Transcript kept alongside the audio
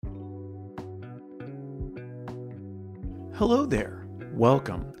Hello there.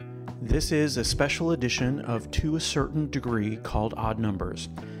 Welcome. This is a special edition of To a Certain Degree called Odd Numbers.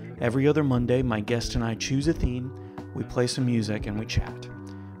 Every other Monday, my guest and I choose a theme, we play some music, and we chat.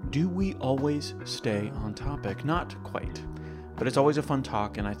 Do we always stay on topic? Not quite. But it's always a fun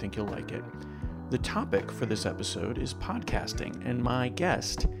talk, and I think you'll like it. The topic for this episode is podcasting, and my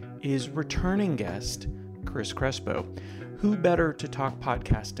guest is returning guest Chris Crespo. Who better to talk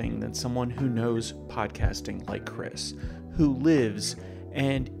podcasting than someone who knows podcasting like Chris, who lives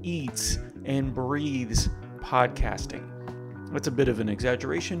and eats and breathes podcasting. That's a bit of an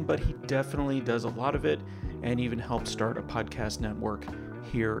exaggeration, but he definitely does a lot of it and even helped start a podcast network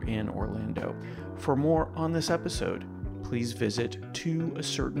here in Orlando. For more on this episode, please visit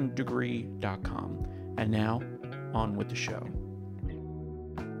toacertaindegree.com. And now, on with the show.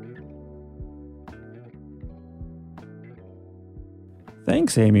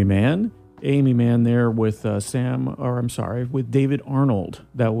 Thanks, Amy Mann. Amy Mann there with with David Arnold.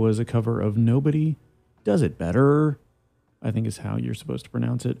 That was a cover of Nobody Does It Better, I think is how you're supposed to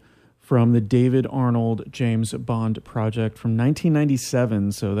pronounce it, from the David Arnold James Bond project from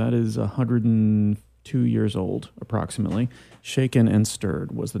 1997. So that is 102 years old, approximately. Shaken and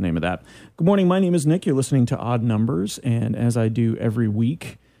Stirred was the name of that. Good morning. My name is Nick. You're listening to Odd Numbers. And as I do every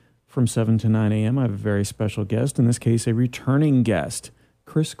week from 7 to 9 a.m., I have a very special guest. In this case, a returning guest.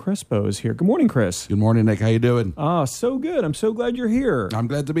 Chris Crespo is here. Good morning, Chris. Good morning, Nick. How you doing? So good. I'm so glad you're here. I'm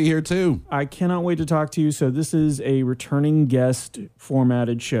glad to be here, too. I cannot wait to talk to you. So this is a returning guest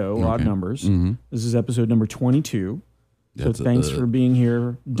formatted show, okay. Odd Numbers. Mm-hmm. This is episode number 22. So thanks for being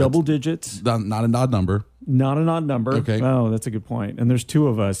here. Double digits. Not an odd number. Not an odd number. Okay. Oh, that's a good point. And there's two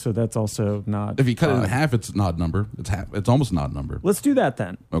of us, so that's also not. If you cut it in half, it's an odd number. It's almost an odd number. Let's do that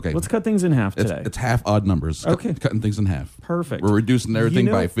then. Okay. Let's cut things in half today. It's half odd numbers. Okay. Cutting things in half. Perfect. We're reducing everything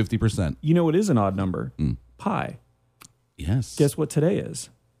by 50%. You know what is an odd number? Pi. Yes. Guess what today is?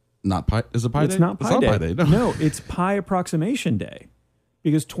 Not pi. Is it pi day? It's not pi day. Pi day. No, it's pi approximation day.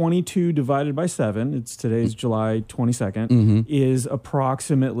 Because 22 divided by 7, today's July 22nd, is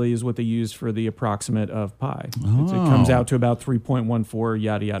what they use for the approximate of pi. Oh. It comes out to about 3.14,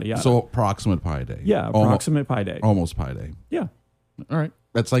 yada, yada, yada. So approximate pi day. Yeah, approximate pi day. Almost pi day. Yeah. All right.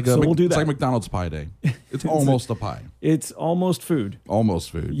 That's like we'll do that. It's like McDonald's Pi Day. It's almost a pie. It's almost food. Almost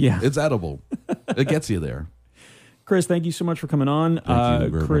food. Yeah. It's edible. It gets you there. Chris, thank you so much for coming on.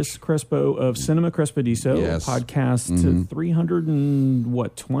 Thank you Chris Crespo of Cinema Crespediso, yes. Podcast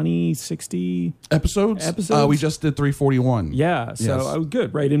 320, 60 episodes? We just did 341. Yeah, so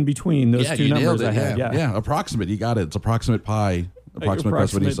good, right in between those two numbers I had. Yeah, approximate. You got it. It's approximate pi. Approximate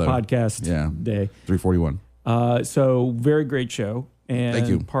podcast day. 341. So very great show. And thank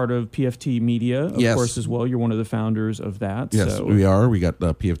you. Part of PFT Media, of course, as well. You're one of the founders of that. Yes, we are. We got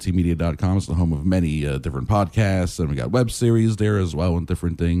PFTmedia.com. It's the home of many different podcasts, and we got web series there as well and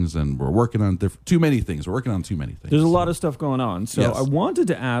different things. And we're working on too many things. We're working on too many things. There's a lot of stuff going on. So yes. I wanted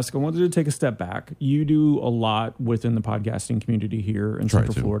to take a step back. You do a lot within the podcasting community here in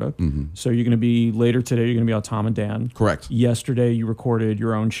Central Florida. Mm-hmm. So you're going to be, later today, you're going to be on Tom and Dan. Correct. Yesterday, you recorded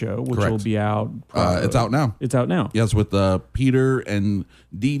your own show, which will be out. It's out now. It's out now. Yes, with Peter and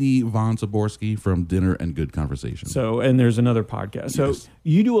Dee Dee Von Zaborski from Dinner and Good Conversation. So, and there's another podcast. So yes.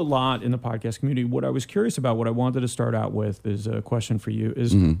 You do a lot in the podcast community. What I was curious about, what I wanted to start out with is a question for you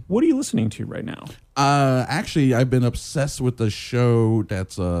is, what are you listening to right now? Actually, I've been obsessed with the show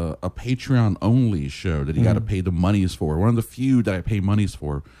that's a Patreon-only show that you got to pay the monies for. One of the few that I pay monies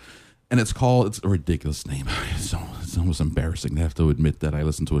for. And it's a ridiculous name. It's almost embarrassing to have to admit that I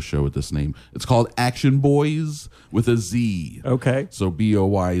listen to a show with this name. It's called Action Boys with a Z. Okay. So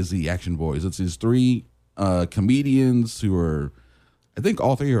BOYZ, Action Boys. It's these three comedians who are, I think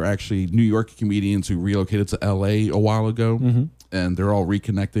all three are actually New York comedians who relocated to LA a while ago. Mm-hmm. And they're all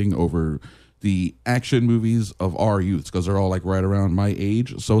reconnecting over the action movies of our youth, because they're all like right around my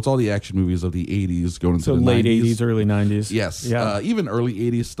age. So it's all the action movies of the 80s going into the 90s. So late 80s, early 90s. Yes. Yeah. Even early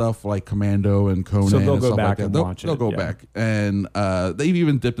 80s stuff like Commando and Conan. So they'll go like back and watch it. They'll go back. And they've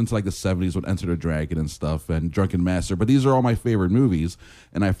even dipped into like the 70s with Enter the Dragon and stuff and Drunken Master. But these are all my favorite movies.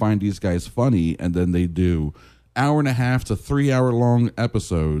 And I find these guys funny. And then they do 1.5 to 3 hour long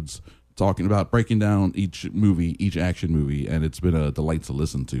episodes talking about breaking down each action movie, and it's been a delight to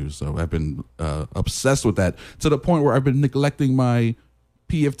listen to. So I've been obsessed with that to the point where I've been neglecting my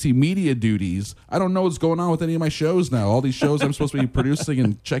PFT media duties. I don't know what's going on with any of my shows now. All these shows I'm supposed to be producing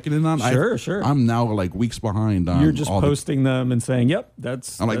and checking in on. Sure. I'm now like weeks behind on. You're just posting them and saying, "Yep,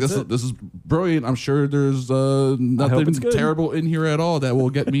 that's." I'm like, this is brilliant. I'm sure there's nothing terrible in here at all that will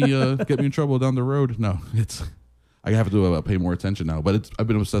get me in trouble down the road. No, I have to pay more attention now. But I've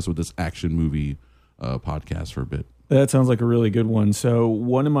been obsessed with this action movie podcast for a bit. That sounds like a really good one. So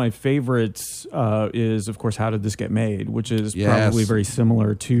one of my favorites is, of course, How Did This Get Made, which is probably very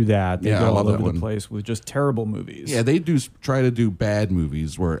similar to that. They go all over the place with just terrible movies. Yeah, they do try to do bad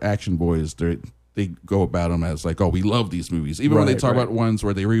movies where Action Boys, they go about them as like, oh, we love these movies. Even when they talk about ones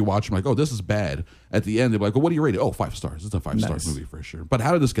where they rewatch them, like, oh, this is bad. At the end, they're like, well, what do you rate it? Oh, 5 stars. It's a 5-star movie for sure. But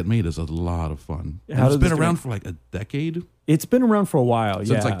How Did This Get Made is a lot of fun. It's been around for like a decade. It's been around for a while,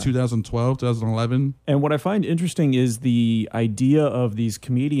 Since like 2012, 2011. And what I find interesting is the idea of these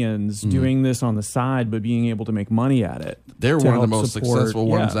comedians doing this on the side, but being able to make money at it. They're one of the most successful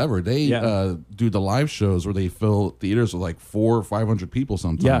ones ever. They do the live shows where they fill theaters with like 400 or 500 people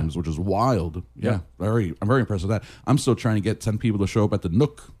sometimes, which is wild. I'm very impressed with that. I'm still trying to get 10 people to show up at the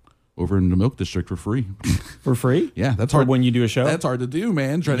Nook over in the Milk District for free. For free? Yeah, that's hard. When you do a show? That's hard to do,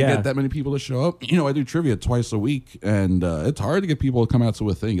 man. Trying to get that many people to show up. You know, I do trivia twice a week, and it's hard to get people to come out to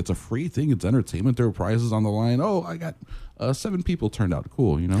a thing. It's a free thing. It's entertainment. There are prizes on the line. Oh, I got 7 people turned out.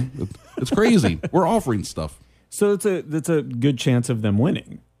 Cool, you know? It's crazy. We're offering stuff. So that's a good chance of them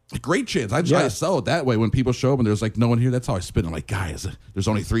winning. Great chance. I sell it that way when people show up and there's like no one here. That's how I spin. I'm like, guys, there's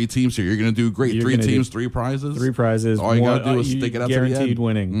only 3 teams here. You're going to do great. 3 teams, 3 prizes. 3 prizes. All you got to do is stick it out to the end. Guaranteed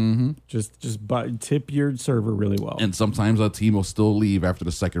winning. Just tip your server really well. And sometimes a team will still leave after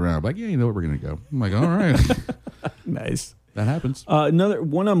the second round. I'm like, yeah, you know what, we're going to go. I'm like, all right. Nice. That happens. Another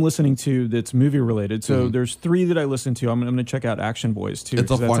one I'm listening to that's movie related. So there's 3 that I listen to. I'm going to check out Action Boys too. That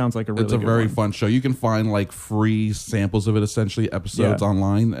sounds like a really good very fun show. You can find like free samples of it, essentially episodes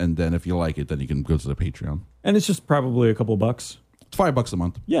online, and then if you like it, then you can go to the Patreon. And it's just probably a couple bucks. It's $5 a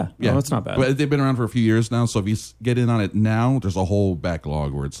month. Yeah, no, that's not bad. But they've been around for a few years now, so if you get in on it now, there's a whole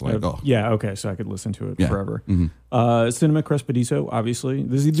backlog where it's like, okay, so I could listen to it forever. Cinema Crespediso, obviously.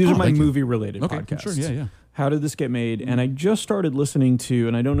 These are my movie related podcasts. Sure, yeah. How Did This Get Made? And I just started listening to,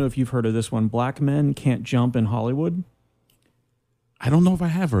 and I don't know if you've heard of this one, Black Men Can't Jump in Hollywood. I don't know if I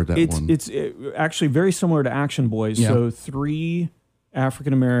have heard that one. It's actually very similar to Action Boys. Yeah. So 3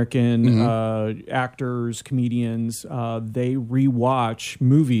 African-American actors, comedians, they rewatch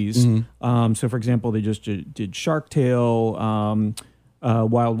movies. So, for example, they just did Shark Tale,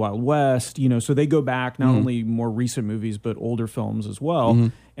 Wild Wild West, you know, so they go back not only more recent movies, but older films as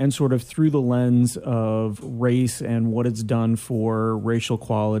well, and sort of through the lens of race and what it's done for racial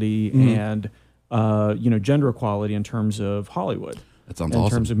equality and, gender equality in terms of Hollywood. That sounds awesome. In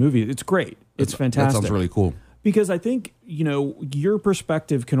terms of movies. It's great. It's fantastic. That sounds really cool. Because I think, your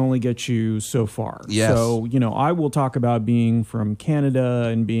perspective can only get you so far. Yes. So, I will talk about being from Canada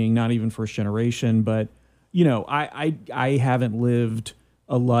and being not even first generation, but, I haven't lived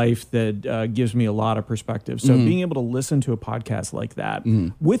a life that gives me a lot of perspective. So being able to listen to a podcast like that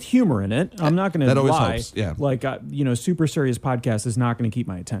with humor in it, I'm not going to lie. Always helps. Yeah. Like, super serious podcast is not going to keep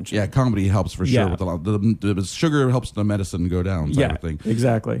my attention. Yeah, comedy helps for sure. With a lot. The sugar helps the medicine go down type of thing.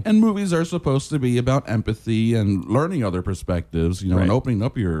 Exactly. And movies are supposed to be about empathy and learning other perspectives, and opening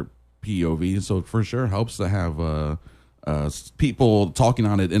up your POV. So it for sure helps to have people talking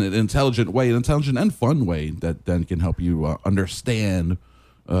on it in an intelligent way, an intelligent and fun way that then can help you understand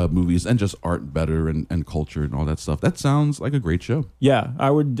movies and just art better and culture and all that stuff. That sounds like a great show. Yeah, I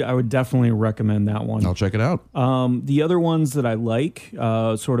would definitely recommend that one. I'll check it out. The other ones that I like,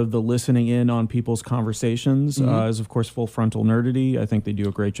 sort of the listening in on people's conversations, is of course Full Frontal Nerdity. I think they do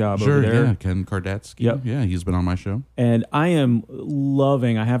a great job over there. Yeah, Ken Kardatsky. Yep. Yeah, he's been on my show. And I am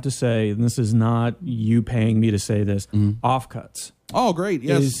loving, I have to say, and this is not you paying me to say this, Offcuts. Oh, great.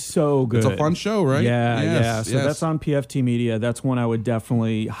 Yes. It is so good. It's a fun show, right? Yeah. So that's on PFT Media. That's one I would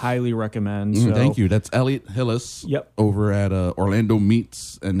definitely highly recommend. So. Thank you. That's Elliot Hillis over at Orlando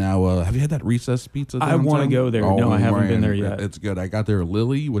Meats. And now, have you had that Recess Pizza downtown? I want to go there. No, I haven't been there yet. It's good. I got their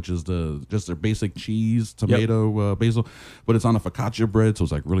Lily, which is just their basic cheese, tomato, basil. But it's on a focaccia bread, so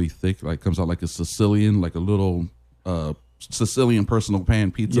it's like really thick. Like comes out like a Sicilian, like a little Sicilian personal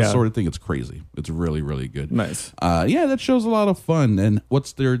pan pizza sort of thing. It's crazy. It's really, really good. Nice. That show's a lot of fun. And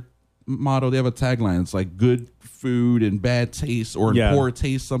what's their motto? They have a tagline. It's like good food and bad taste, or poor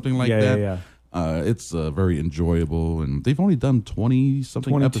taste, something like that. Yeah. It's very enjoyable, and they've only done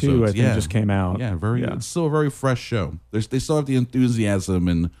 20-something episodes. I think just came out. Yeah, it's still a very fresh show. They still have the enthusiasm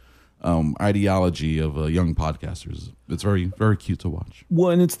and ideology of young podcasters. It's very, very cute to watch.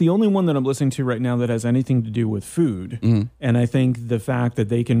 Well, and it's the only one that I'm listening to right now that has anything to do with food. And I think the fact that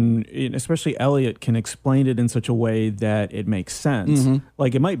they can, especially Elliot, can explain it in such a way that it makes sense.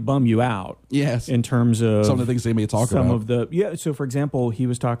 Like, it might bum you out. Yes. In terms of some of the things they may talk about. So for example, he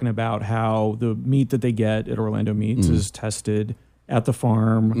was talking about how the meat that they get at Orlando Meats is tested at the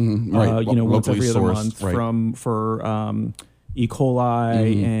farm, once every other month for E.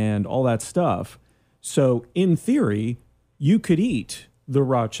 coli and all that stuff. So in theory, you could eat the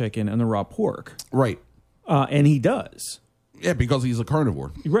raw chicken and the raw pork. Right. And he does. Yeah, because he's a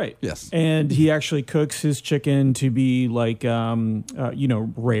carnivore. Right. Yes. And he actually cooks his chicken to be like,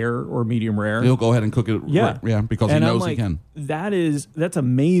 rare or medium rare. He'll go ahead and cook it. Yeah. Yeah, because and he knows I'm like, he can. That's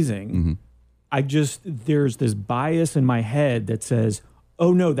amazing. There's this bias in my head that says,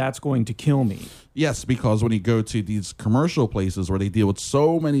 oh no, that's going to kill me. Yes, because when you go to these commercial places where they deal with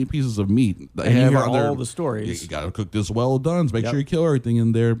so many pieces of meat, they And you have hear other, all the stories. You got to cook this well done. Make sure you kill everything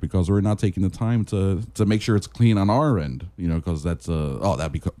in there because we're not taking the time to make sure it's clean on our end. Because that's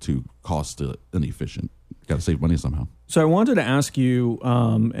that'd be too cost inefficient. Got to save money somehow. So I wanted to ask you,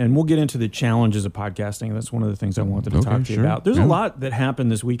 and we'll get into the challenges of podcasting. That's one of the things I wanted to talk to you about. There's a lot that happened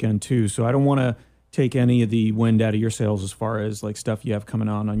this weekend too, so I don't want to take any of the wind out of your sails as far as like stuff you have coming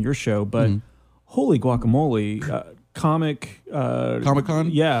on your show, but holy guacamole, Comic-Con?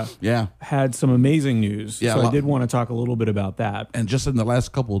 Yeah. Had some amazing news. Yeah, so I did want to talk a little bit about that. And just in the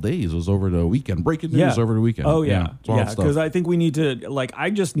last couple of days, it was over the weekend. Breaking news over the weekend. Oh, yeah. It's wild Because I think we need to,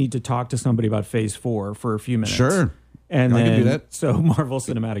 I just need to talk to somebody about Phase 4 for a few minutes. Sure. And I then, can do that. So Marvel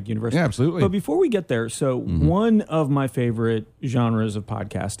Cinematic Universe. Yeah, absolutely. But before we get there, so one of my favorite genres of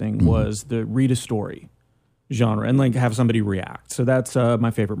podcasting was the read a story genre and have somebody react. So that's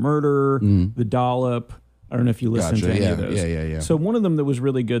my favorite murder, the dollop. I don't know if you listen to any of those. Yeah. So one of them that was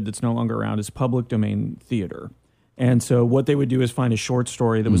really good that's no longer around is public domain theater. And so what they would do is find a short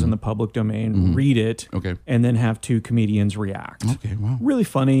story that was in the public domain, read it, and then have two comedians react. Okay, wow. Really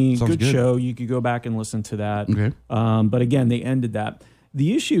funny, Sounds good show. You could go back and listen to that. Okay. But again, they ended that.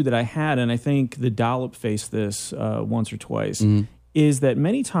 The issue that I had, and I think the dollop faced this once or twice, is that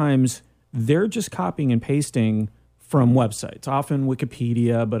many times they're just copying and pasting from websites, often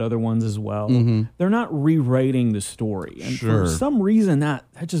Wikipedia, but other ones as well. They're not rewriting the story. And for some reason, that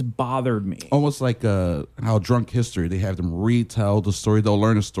just bothered me. Almost like how Drunk History, they have them retell the story. They'll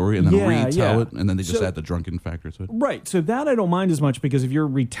learn a story and then retell it, and then they just add the drunken factor to it. Right. So that I don't mind as much because if you're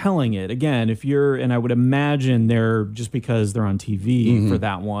retelling it, again, and I would imagine just because they're on TV for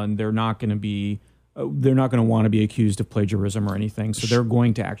that one, they're not going to want to be accused of plagiarism or anything, so they're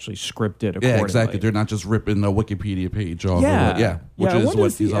going to actually script it accordingly. Yeah, exactly. They're not just ripping a Wikipedia page off. Which is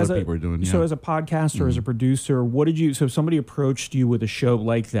what these other people are doing. So as a podcaster, as a producer, so if somebody approached you with a show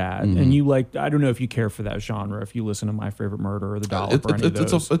like that, and you I don't know if you care for that genre, if you listen to My Favorite Murder or The Dollop or any of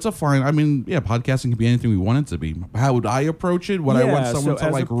those. It's a fine, podcasting can be anything we want it to be. How would I approach it? Would I want someone to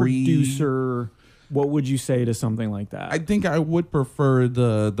as a read? Producer, what would you say to something like that? I think I would prefer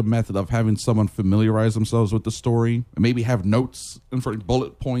the method of having someone familiarize themselves with the story and maybe have notes and for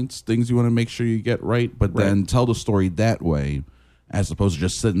bullet points, things you want to make sure you get right, but then tell the story that way as opposed to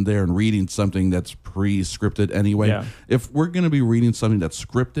just sitting there and reading something that's pre-scripted anyway. Yeah. If we're going to be reading something that's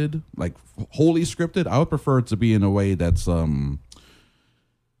scripted, like wholly scripted, I would prefer it to be in a way that's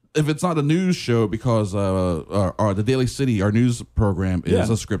if it's not a news show, because the Daily City, our news program, is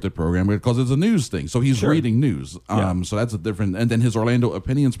a scripted program because it's a news thing. So he's reading news. So that's a different. And then his Orlando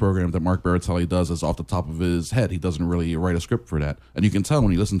Opinions program that Mark Baratelli does is off the top of his head. He doesn't really write a script for that, and you can tell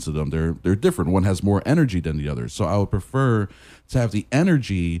when you listen to them, they're different. One has more energy than the other. So I would prefer to have the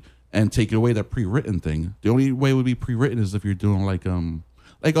energy and take away that pre-written thing. The only way it would be pre-written is if you're doing like an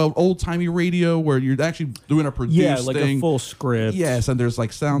old-timey radio where you're actually doing a produced thing. A full script. Yes, and there's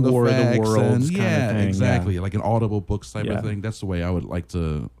like sound War effects. of the Worlds and, kind of thing. Exactly. Like an Audible books type of thing. That's the way I would like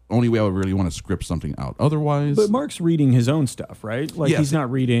to... Only way I would really want to script something out. Otherwise... But Mark's reading his own stuff, right? He's not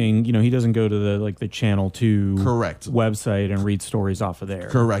reading... he doesn't go to the Channel 2 website and read stories off of there.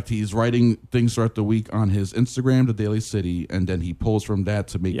 Correct. He's writing things throughout the week on his Instagram, The Daily City, and then he pulls from that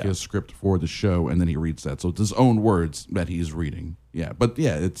to make his script for the show, and then he reads that. So it's his own words that he's reading. Yeah, but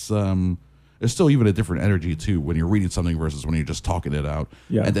it's still even a different energy too when you're reading something versus when you're just talking it out.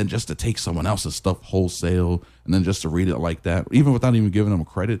 Yeah. And then just to take someone else's stuff wholesale and then just to read it like that, even without even giving them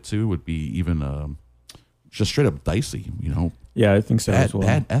credit too, would be even just straight up dicey, Yeah, I think so as well.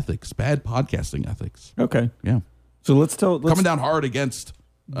 Bad ethics, bad podcasting ethics. Okay. Yeah. So let's coming down hard against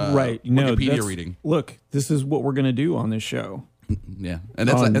Wikipedia reading. Look, this is what we're gonna do on this show. Yeah, and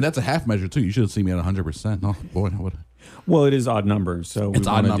that's a half measure too. You should have seen me at 100%. Oh boy, I would. Well, it is odd numbers, so it's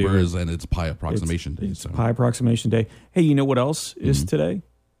odd numbers, and it's Pi Approximation Day. It's Pi Approximation Day. Hey, you know what else is today?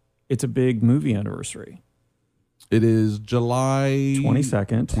 It's a big movie anniversary. It is July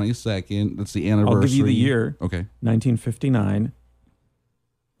 22nd. 22nd. That's the anniversary. I'll give you the year. Okay. 1959.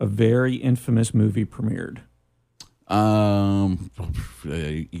 A very infamous movie premiered.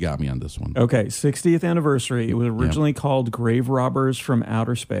 You got me on this one. Okay, 60th anniversary. It was originally called Grave Robbers from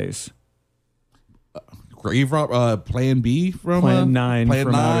Outer Space. Grave Rob, Plan B from Plan 9 Plan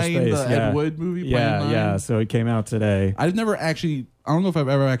from Outer 9, Space. the Yeah. Ed Wood movie. Yeah, Plan 9. yeah. So it came out today. I don't know if I've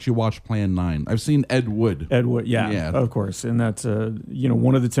ever actually watched Plan 9. I've seen Ed Wood. Ed Wood, yeah, Yeah. of course, and that's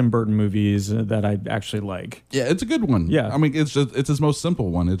one of the Tim Burton movies that I actually like. Yeah, it's a good one. Yeah. I mean, it's his most simple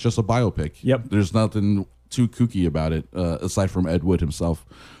one. It's just a biopic. Yep. There's nothing too kooky about it, aside from Ed Wood himself.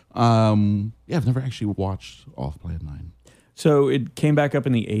 I've never actually watched Off Plan 9. So it came back up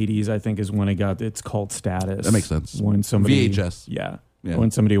in the 80s, I think, is when it got its cult status. That makes sense. When somebody VHS. Yeah. Yeah.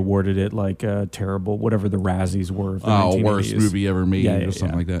 When somebody awarded it like terrible, whatever the Razzies were. Of the 1980s. Worst movie ever made Yeah, or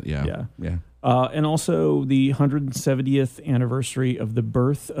something like that. Yeah. Yeah. Yeah. And also the 170th anniversary of the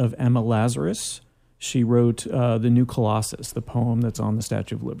birth of Emma Lazarus. She wrote The New Colossus, the poem that's on the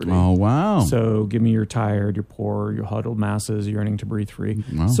Statue of Liberty. Oh, wow. So give me your tired, your poor, your huddled masses yearning to breathe free.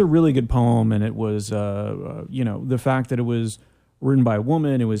 Wow. It's a really good poem, and it was, the fact that it was written by a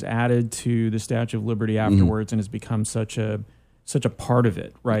woman, it was added to the Statue of Liberty afterwards, and has become such a part of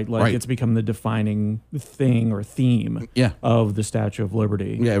it, right? Like Right. it's become the defining thing or theme Yeah. of the Statue of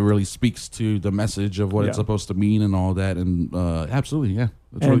Liberty. Yeah, it really speaks to the message of what it's Yeah. supposed to mean and all that. And absolutely, yeah.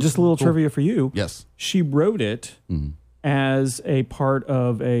 That's And really just a little cool. trivia for you. Yes. She wrote it as a part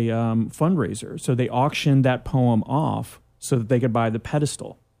of a fundraiser. So they auctioned that poem off so that they could buy the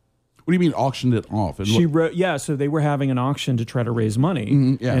pedestal. What do you mean auctioned it off? And She wrote, so they were having an auction to try to raise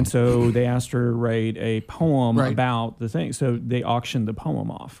money. yeah. And so they asked her to write a poem Right. about the thing. So they auctioned the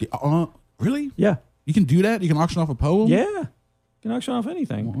poem off. Really? Yeah. You can do that? You can auction off a poem? Yeah. You can auction off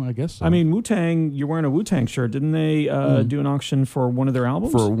anything. Well, I guess so. I mean, Wu-Tang, you're wearing a Wu-Tang shirt. Didn't they do an auction for one of their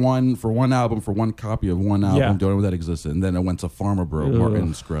albums? for one album, for one copy of one album, Yeah. don't know that existed. And then it went to Farmer Bro, Martin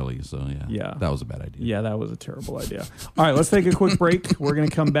Shkreli. So, Yeah. that was a bad idea. Yeah, that was a terrible idea. All right, let's take a quick break. We're going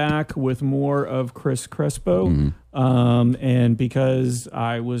to come back with more of Chris Crespo. And because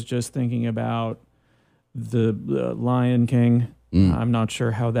I was just thinking about the Lion King, I'm not sure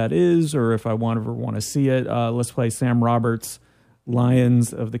how that is or if I ever want to see it. Let's play Sam Roberts'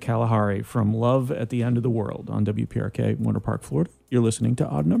 Lions of the Kalahari from Love at the End of the World on WPRK, Winter Park, Florida. You're listening to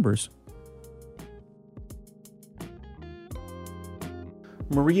Odd Numbers.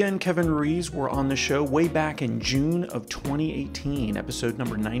 Maria and Kevin Ruiz were on the show way back in June of 2018, episode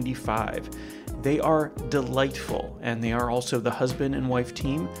number 95. They are delightful, and they are also the husband and wife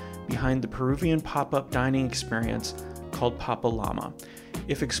team behind the Peruvian pop-up dining experience called Papa Llama.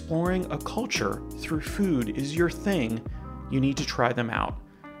 If exploring a culture through food is your thing, you need to try them out.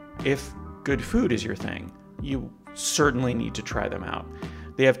 If good food is your thing, you certainly need to try them out.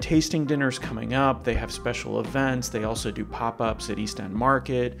 They have tasting dinners coming up. They have special events. They also do pop-ups at East End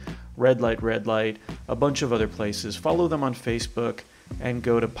Market, Red Light, a bunch of other places. Follow them on Facebook and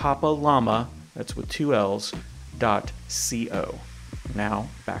go to Papa Llama, that's with 2 L's, .co. Now,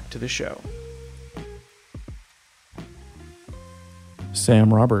 back to the show.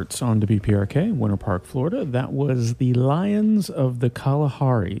 Sam Roberts on WPRK, Winter Park, Florida. That was the Lions of the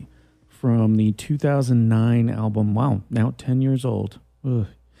Kalahari from the 2009 album. Wow, now 10 years old. Ugh.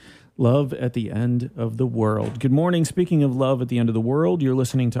 Love at the End of the World. Good morning. Speaking of Love at the End of the World, you're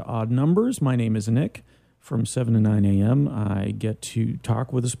listening to Odd Numbers. My name is Nick. From 7 to 9 a.m., I get to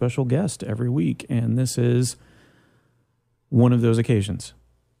talk with a special guest every week, and this is one of those occasions.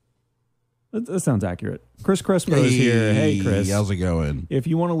 That sounds accurate. Chris Crespo is here. Hey, Chris. How's it going? If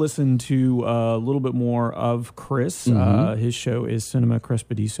you want to listen to a little bit more of Chris, his show is Cinema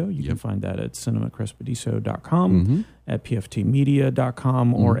Crespediso. You can find that at cinemacrespediso.com, at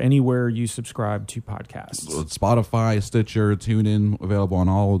pftmedia.com, or anywhere you subscribe to podcasts. Spotify, Stitcher, TuneIn, available on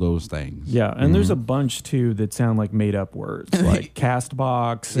all of those things. Yeah, and there's a bunch, too, that sound like made-up words, like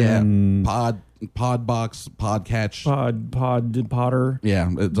Castbox and Podbox, Podcatch. Potter. Yeah,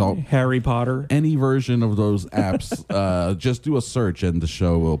 it's all Harry Potter. any version of those apps. Just do a search and the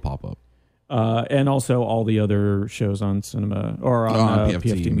show will pop up. And also all the other shows on cinema or on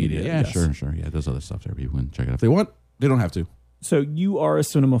PFT Media. Yeah, yes. sure. Yeah, there's other stuff there. People can check it out if they want. They don't have to. So you are a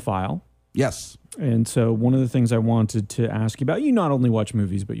cinemaphile. Yes. And so one of the things I wanted to ask you about, you not only watch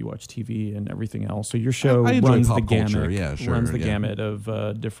movies, but you watch TV and everything else. So your show I enjoy runs the pop culture. gamut. Yeah, sure, Runs the yeah. gamut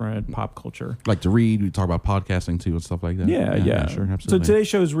of different pop culture. Like to read. We talk about podcasting too and stuff like that. Yeah. Sure, absolutely. So today's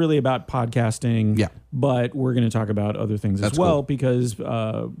show is really about podcasting. Yeah. But we're going to talk about other things That's as well cool. because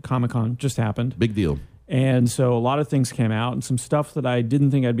Comic-Con just happened. Big deal. And so a lot of things came out and some stuff that I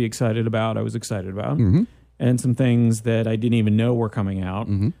didn't think I'd be excited about, I was excited about. And some things that I didn't even know were coming out,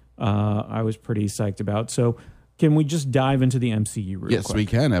 I was pretty psyched about. So can we just dive into the MCU real Yes, quick? we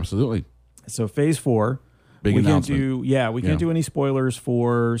can. Absolutely. So Phase 4. Big we announcement. We can't do any spoilers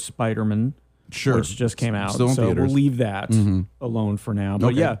for Spider-Man, Sure. which just came out. Still in so theaters. we'll leave that alone for now. But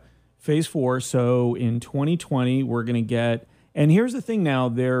Okay. yeah, Phase 4. So in 2020, we're going to get, and here's the thing now,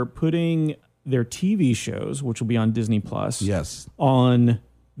 they're putting their TV shows, which will be on Disney Plus, Yes. on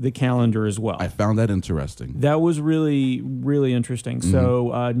the calendar as well. I found that interesting. That was really, really interesting.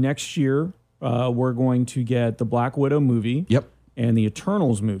 So next year, we're going to get the Black Widow movie. Yep. And the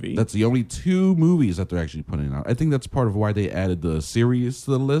Eternals movie. That's the only 2 movies that they're actually putting out. I think that's part of why they added the series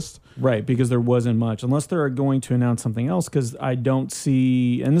to the list. Right, because there wasn't much. Unless they're going to announce something else, because I don't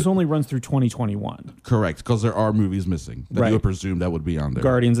see... And this only runs through 2021. Correct, because there are movies missing that you would presume that would be on there.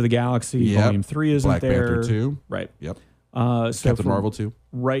 Guardians of the Galaxy, Volume 3 isn't Black there. Panther 2. Right. Yep. So Captain Marvel 2.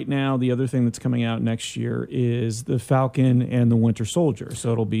 Right now, the other thing that's coming out next year is the Falcon and the Winter Soldier.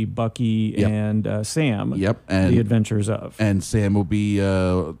 So it'll be Bucky and Sam. Yep. And the adventures of. And Sam will be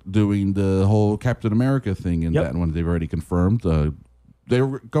doing the whole Captain America thing in that one. They've already confirmed.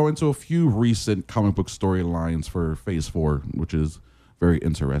 They're going to a few recent comic book storylines for Phase 4, which is very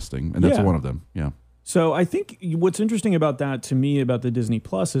interesting. And that's one of them. Yeah. So I think what's interesting about that to me about the Disney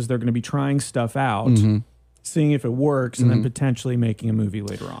Plus is they're going to be trying stuff out, seeing if it works, and then potentially making a movie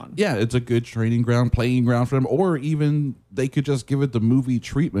later on. Yeah, it's a good training ground, playing ground for them. Or even they could just give it the movie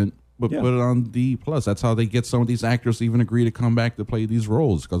treatment, but put it on D Plus. That's how they get some of these actors to even agree to come back to play these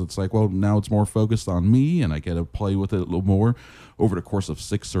roles, because it's like, well, now it's more focused on me, and I get to play with it a little more over the course of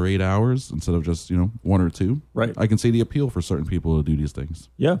 6 or 8 hours instead of just 1 or 2. Right. I can see the appeal for certain people to do these things.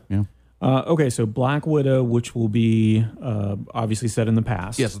 Yeah. Yeah. Okay, so Black Widow, which will be obviously set in the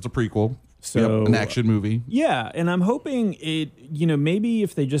past. Yes, it's a prequel. So an action movie. Yeah, and I'm hoping it, maybe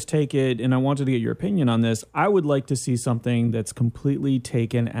if they just take it, and I wanted to get your opinion on this, I would like to see something that's completely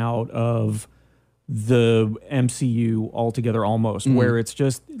taken out of the MCU altogether almost, where it's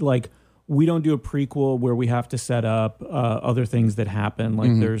just like we don't do a prequel where we have to set up other things that happen.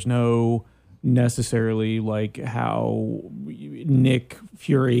 Like there's no necessarily like how Nick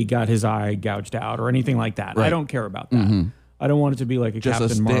Fury got his eye gouged out or anything like that. Right. I don't care about that. I don't want it to be like a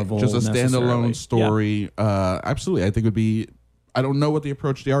Captain Marvel. Just a standalone story. Yeah. Absolutely. I think it would be, I don't know what the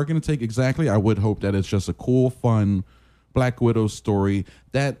approach they are going to take exactly. I would hope that it's just a cool, fun Black Widow story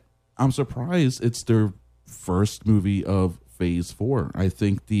that I'm surprised it's their first movie of Phase 4. I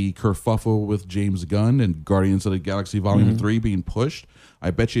think the kerfuffle with James Gunn and Guardians of the Galaxy Volume 3 being pushed,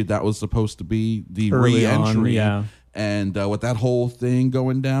 I bet you that was supposed to be the Early re-entry. on, And with that whole thing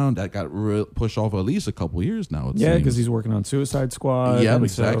going down, that got pushed off at least a couple of years now. Yeah, because he's working on Suicide Squad. Yeah,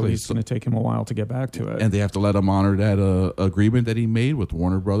 exactly. So he's going to take him a while to get back to it. And they have to let him honor that agreement that he made with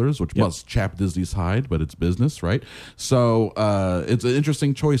Warner Brothers, which must chap Disney's hide, but it's business, right? So it's an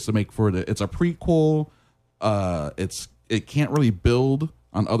interesting choice to make for it. It's a prequel. It can't really build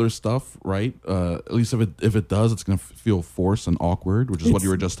on other stuff, right? At least if it does, it's going to feel forced and awkward, which is what you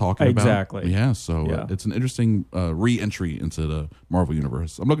were just talking about. Exactly. Yeah, so it's an interesting re-entry into the Marvel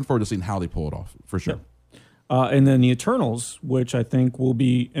Universe. I'm looking forward to seeing how they pull it off, for sure. Yeah. And then the Eternals, which I think will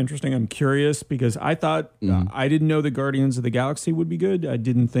be interesting. I'm curious because I thought I didn't know the Guardians of the Galaxy would be good. I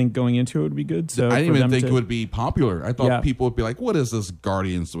didn't think going into it would be good. So I didn't even think it would be popular. I thought people would be like, "What is this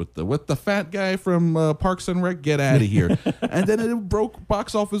Guardians with the fat guy from Parks and Rec? Get out of here!" And then it broke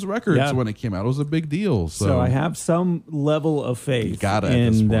box office records when it came out. It was a big deal. So I have some level of faith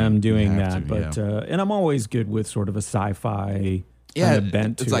in them doing that. But and I'm always good with sort of a sci-fi.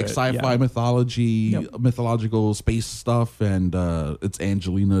 Bent it's like sci-fi mythology, mythological space stuff, and it's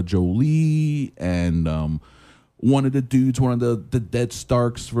Angelina Jolie and one of the dudes, one of the dead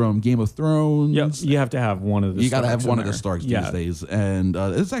Starks from Game of Thrones. Yep, you have to have one of the. You got to have one of the Starks these days, and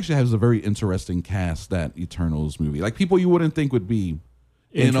this actually has a very interesting cast. That Eternals movie, like people you wouldn't think would be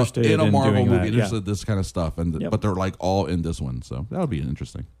in a Marvel movie. There's this kind of stuff, and but they're like all in this one, so that would be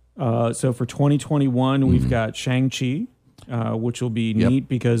interesting. So for 2021, we've got Shang-Chi. Which will be neat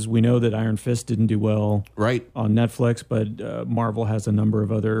because we know that Iron Fist didn't do well on Netflix, but Marvel has a number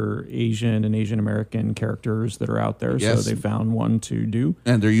of other Asian and Asian American characters that are out there, so they found one to do.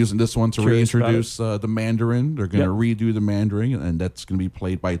 And they're using this one to reintroduce the Mandarin. They're going to redo the Mandarin, and that's going to be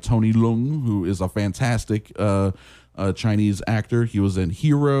played by Tony Leung, who is a fantastic Chinese actor. He was in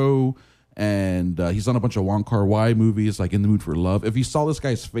Hero, and he's done a bunch of Wong Kar-wai movies, like In the Mood for Love. If you saw this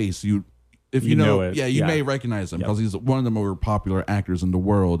guy's face, you know it. You may recognize him because he's one of the more popular actors in the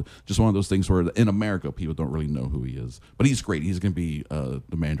world. Just one of those things where in America, people don't really know who he is. But he's great. He's going to be the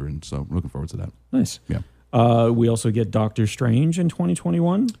Mandarin, so I'm looking forward to that. Nice. Yeah. We also get Doctor Strange in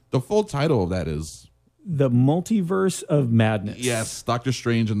 2021. The full title of that is... The Multiverse of Madness. Yes, Doctor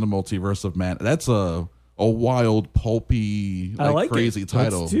Strange and the Multiverse of Madness. That's a a wild, pulpy, I like crazy it.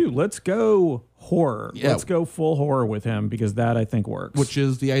 title. Let's go horror. Yeah. Let's go full horror with him because that I think works. Which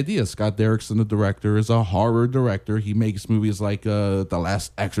is the idea. Scott Derrickson, the director, is a horror director. He makes movies like The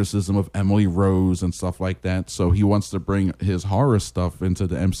Last Exorcism of Emily Rose and stuff like that. So he wants to bring his horror stuff into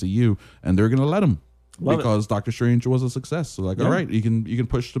the MCU, and they're going to let him. Because Doctor Strange was a success. So all right, you can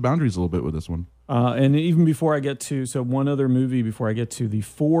push the boundaries a little bit with this one. And even before I get to, one other movie before I get to the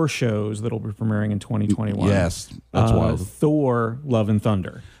 4 shows that'll be premiering in 2021. Yes, that's wild. Thor, Love and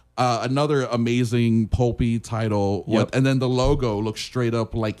Thunder. Another amazing pulpy title. And then the logo looks straight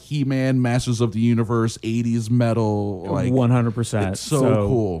up like He-Man, Masters of the Universe, 80s metal. Like 100%. It's so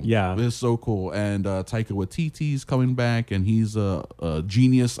cool. Yeah. It's so cool. And Taika Waititi's coming back, and he's a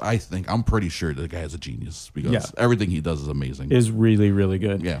genius, I think. I'm pretty sure the guy is a genius because everything he does is amazing. Is really, really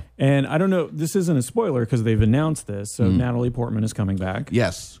good. Yeah. And I don't know, this isn't a spoiler because they've announced this. So Natalie Portman is coming back.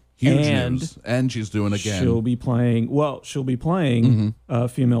 Yes. Huge news. And she's doing again. She'll be playing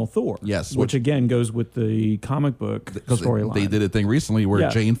female Thor. Yes. Which again goes with the comic book storyline. They did a thing recently where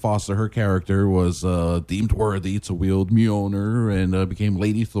Jane Foster, her character, was deemed worthy to wield Mjolnir and became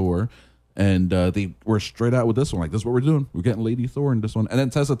Lady Thor. And they were straight out with this one. Like, this is what we're doing. We're getting Lady Thor in this one. And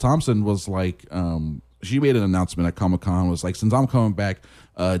then Tessa Thompson was like, she made an announcement at Comic-Con, was like, since I'm coming back,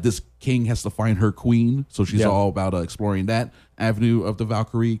 this king has to find her queen. So she's all about exploring that avenue of the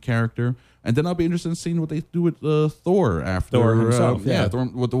Valkyrie character. And then I'll be interested in seeing what they do with Thor after. Thor himself,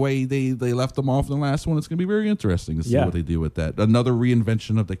 with the way they left them off in the last one. It's going to be very interesting to see what they do with that. Another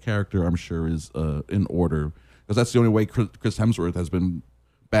reinvention of the character, I'm sure, is in order. Because that's the only way Chris Hemsworth has been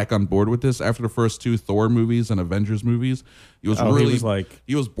back on board with this. After the first 2 Thor movies and Avengers movies, he was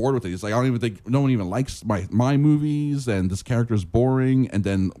he was bored with it. He's like, I don't even think no one even likes my movies, and this character is boring. And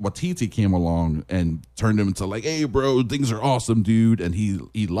then Waititi came along and turned him into like, hey bro, things are awesome, dude, and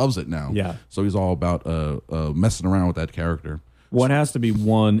he loves it now. Yeah. So he's all about messing around with that character. One has to be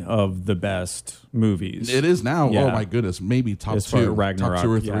one of the best movies. It is now. Yeah. Oh my goodness, maybe top 2, Ragnarok, top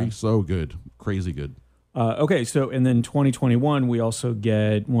 2 or 3. So good, crazy good. Okay, so and then 2021 we also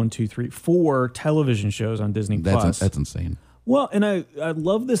get 4 television shows on Disney Plus. That's insane. Well, and I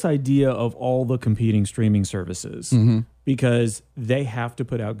love this idea of all the competing streaming services because they have to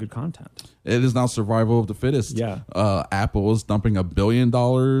put out good content. It is now survival of the fittest. Yeah. Apple is dumping $1 billion,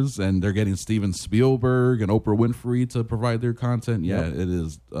 and they're getting Steven Spielberg and Oprah Winfrey to provide their content. Yeah, it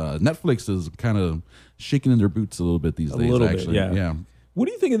is. Netflix is kind of shaking in their boots a little bit these days. Actually, yeah. What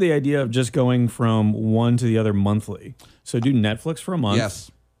do you think of the idea of just going from one to the other monthly? So do Netflix for a month.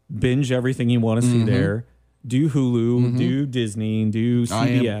 Yes. Binge everything you want to see there. Do Hulu, do Disney, do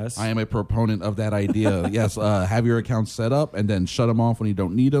CBS. I am a proponent of that idea. Yes, have your account set up and then shut them off when you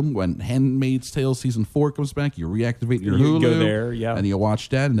don't need them. When Handmaid's Tale season 4 comes back, you reactivate your Hulu. Go there, and you watch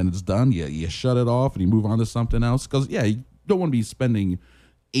that, and then it's done. You shut it off and you move on to something else. Because, you don't want to be spending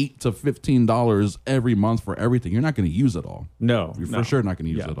 $8 to $15 every month for everything. You're not going to use it all. No, you're for sure not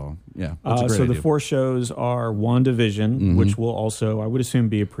going to use it all. Yeah. So the 4 shows are WandaVision, which will also, I would assume,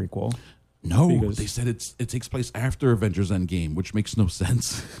 be a prequel. No, they said it takes place after Avengers Endgame, which makes no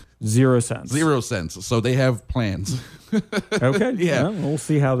sense. 0 cents. 0 cents. So they have plans. Okay. Yeah. Well, we'll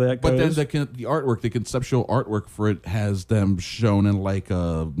see how that goes. But then the artwork, the conceptual artwork for it has them shown in like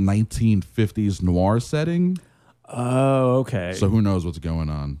a 1950s noir setting. Oh, okay. So who knows what's going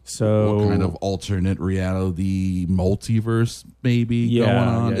on? So what kind of alternate reality multiverse maybe going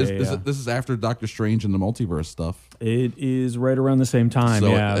on? This is after Doctor Strange and the multiverse stuff. It is right around the same time.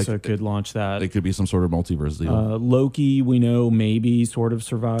 So it could launch that. It could be some sort of multiverse deal. Loki, we know, maybe sort of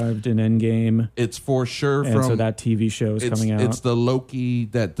survived in Endgame. It's for sure and so that TV show is coming out. It's the Loki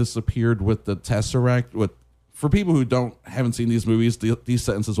that disappeared with the Tesseract. For people who haven't seen these movies, these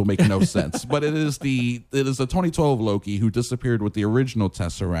sentences will make no sense. But it is the 2012 Loki who disappeared with the original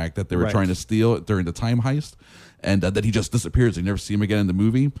Tesseract that they were trying to steal during the time heist, and that he just disappears. You never see him again in the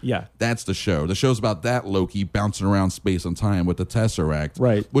movie. Yeah, that's the show. The show's about that Loki bouncing around space and time with the Tesseract,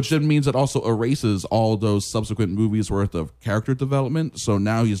 right? Which then means it also erases all those subsequent movies worth of character development. So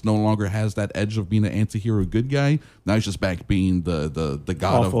now he's no longer has that edge of being an anti-hero good guy. Now he's just back being the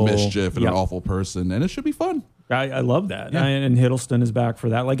god of mischief and an awful person, and it should be fun. I love that. Yeah. And Hiddleston is back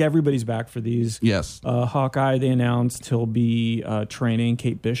for that. Like, everybody's back for these. Yes. Hawkeye, they announced he'll be training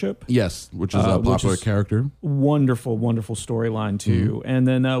Kate Bishop. Yes, which is a popular character. Wonderful, wonderful storyline, too. And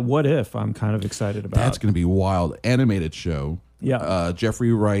then What If, I'm kind of excited about. That's going to be wild. Animated show. Yeah.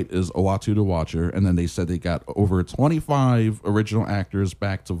 Jeffrey Wright is Uatu the Watcher. And then they said they got over 25 original actors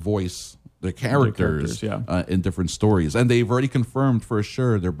back to voice the characters in different stories. And they've already confirmed for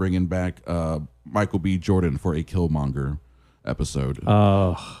sure they're bringing back Michael B. Jordan for a Killmonger episode.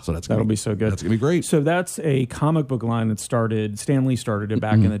 So That'll be so good. That's gonna be great. So that's a comic book line that Stan Lee started it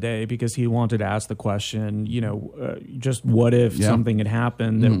back in the day because he wanted to ask the question, just what if something had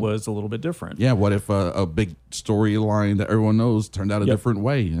happened that was a little bit different? Yeah, what if a big storyline that everyone knows turned out a different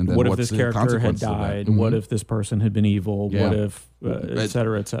way? And then what if what's this the character had consequence of that? died? What if this person had been evil? Yeah. What if, et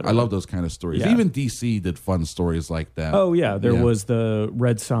cetera, et cetera? I love those kind of stories. Yeah. Even DC did fun stories like that. Oh, yeah. There was the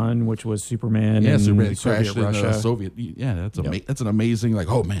Red Sun, which was Superman Yeah, in Superman Soviet crashed in Russia. Soviet. Yeah, that's an amazing. Like,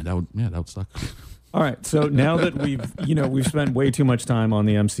 oh man, that would suck. All right. So now that we've spent way too much time on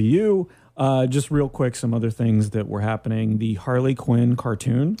the MCU, just real quick, some other things that were happening. The Harley Quinn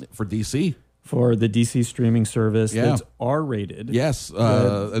cartoon For DC, for the DC streaming service Yeah. that's R-rated. yes,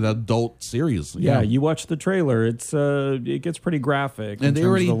 an adult series. Yeah, you watch the trailer. It gets pretty graphic in And they terms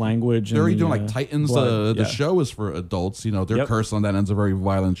already of the language. They're already and doing the, like Titans. blood. The Yeah. show is for adults. They're Yep. cursed on that end's a very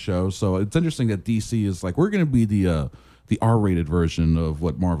violent show. So it's interesting that DC is like, we're going to be the R-rated version of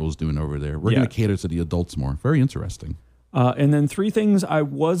what Marvel's doing over there. We're going to cater to the adults more. Very interesting. And then three things I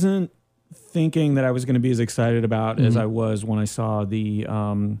wasn't thinking that I was going to be as excited about as I was when I saw the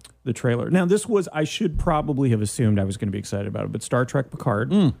trailer. Now, I should probably have assumed I was going to be excited about it, but Star Trek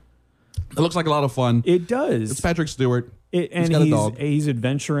Picard. It looks like a lot of fun. It does. It's Patrick Stewart. And got a dog. he's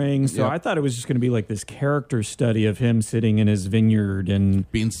adventuring. So Yep. I thought it was just going to be like this character study of him sitting in his vineyard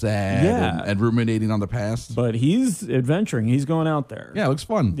Being sad Yeah. and ruminating on the past. but he's adventuring. He's going out there. Yeah, it looks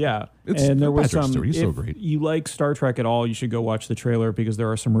fun. Yeah. It's and there was Patrick some. Stewart. He's so if great. you like Star Trek at all, you should go watch the trailer because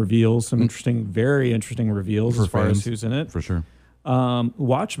there are some reveals, some interesting, very interesting reveals For as far fans. as who's in it. For sure.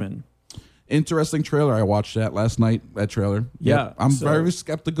 Watchmen. Interesting trailer. I watched that last night, that trailer. Yeah, Yep. I'm so- very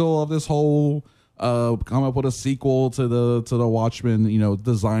skeptical of this whole come up with a sequel to the Watchmen,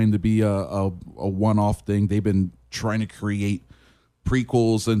 designed to be a one-off thing. They've been trying to create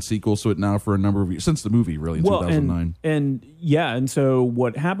prequels and sequels to it now for a number of years, since the movie really in 2009. And so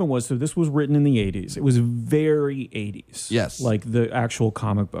what happened was, so this was written in the 80s. It was very 80s. Yes. Like the actual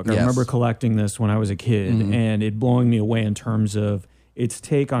comic book. I Yes. remember collecting this when I was a kid and it blowing me away in terms of its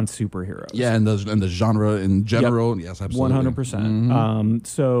take on superheroes. Yeah, and the genre in general. Yes, absolutely. 100%.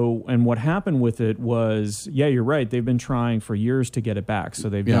 So, and what happened with it was, yeah, you're right. They've been trying for years to get it back. So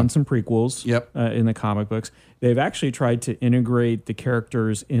they've done some prequels Yep. In the comic books. They've actually tried to integrate the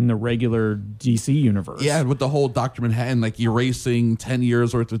characters in the regular DC universe. Yeah, with the whole Dr. Manhattan, like erasing 10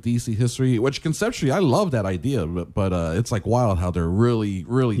 years worth of DC history, which conceptually I love that idea, but it's like wild how they're really,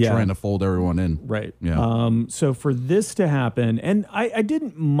 really trying to fold everyone in. Right. Yeah. So for this to happen, and I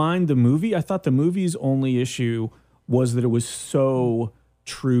didn't mind the movie. I thought the movie's only issue was that it was so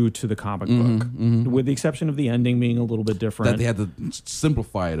true to the comic book, with the exception of the ending being a little bit different. That they had to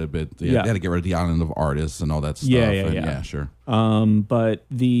simplify it a bit. They had to get rid of the island of artists and all that stuff. Yeah, sure. But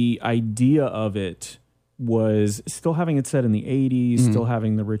the idea of it was still having it set in the 80s, still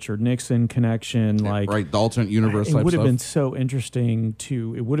having the Richard Nixon connection, like Right, the alternate universe it type would have stuff. been so interesting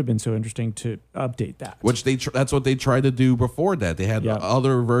to update that. Which that's what they tried to do before that. They had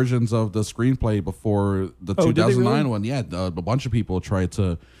other versions of the screenplay before the Oh, did they 2009 really? one. Yeah, a bunch of people tried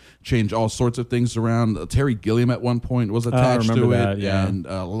to change all sorts of things around. Terry Gilliam at one point was attached to remember it, that, yeah. and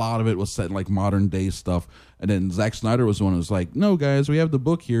a lot of it was set in like modern day stuff. And then Zack Snyder was the one who was like, "No, guys, we have the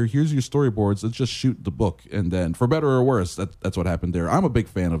book here. Here's your storyboards. Let's just shoot the book." And then, for better or worse, that's what happened there. I'm a big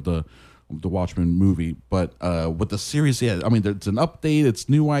fan of the Watchmen movie, but with the series, yeah, I mean, it's an update. It's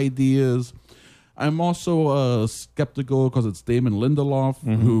new ideas. I'm also skeptical because it's Damon Lindelof,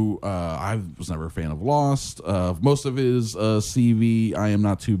 who I was never a fan of Lost. Most of his CV, I am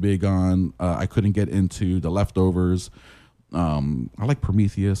not too big on. I couldn't get into The Leftovers. I like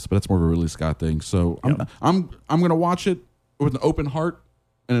Prometheus, but that's more of a Ridley Scott thing. So I'm gonna watch it with an open heart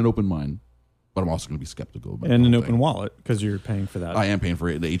and an open mind, but I'm also gonna be skeptical about and the an whole open thing. wallet because you're paying for that. I am paying for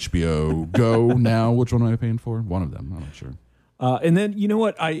it. The HBO Go now. Which one am I paying for? One of them. I'm not sure. And then you know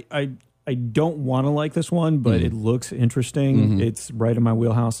what? I don't want to like this one, but it looks interesting. It's right in my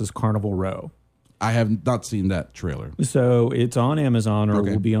wheelhouse. Is Carnival Row. I have not seen that trailer. So it's on Amazon, or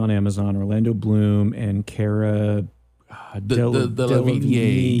will be on Amazon. Orlando Bloom and Cara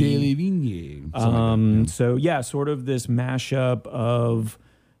Delevingne. So yeah, sort of this mashup of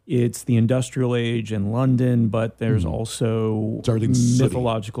it's the industrial age in London, but there's also everything's sooty.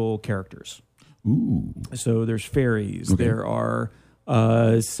 mythological characters. Ooh. So there's fairies. Okay. There are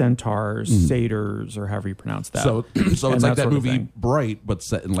centaurs, satyrs, or however you pronounce that. So it's And like that sort of movie thing. Bright, but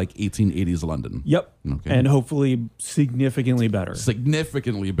set in like 1880s London. Yep. Okay. And hopefully significantly better.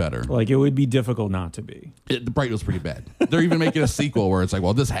 Significantly better. Like it would be difficult not to be. The Bright was pretty bad. They're even making a sequel where it's like,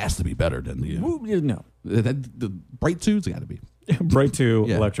 well, this has to be better than the No. the Bright 2's got to be. Bright 2,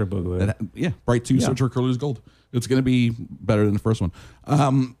 Yeah. Electric Boogaloo. Bright 2, Search for Curlews Gold. It's going to be better than the first one.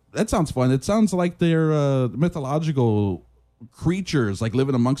 That sounds fun. It sounds like they're mythological creatures like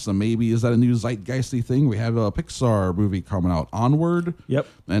living amongst them. Maybe is that a new zeitgeisty thing? We have a Pixar movie coming out, Onward. Yep.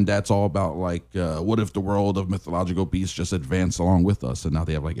 And that's all about like what if the world of mythological beasts just advanced along with us, and now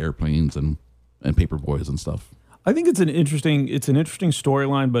they have like airplanes and paper boys and stuff. I think it's an interesting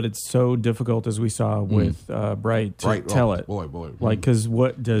storyline, but it's so difficult, as we saw with Bright, to tell it. Boy. Like, because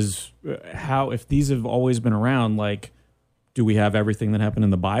if these have always been around, like, do we have everything that happened in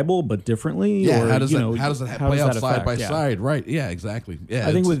the Bible but differently? Yeah, or, how does that play out side by Yeah. side? Right. Yeah, exactly. Yeah,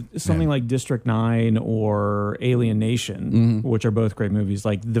 I think with something like District 9 or Alien Nation, which are both great movies,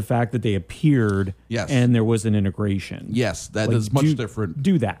 like the fact that they appeared and there was an integration. Yes, that like, is much different.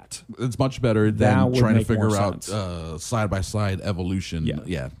 Do that. It's much better than trying to figure out sense. side by side evolution.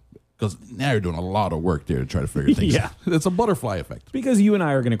 Yeah. Because now you're doing a lot of work there to try to figure things out. It's a butterfly effect. Because you and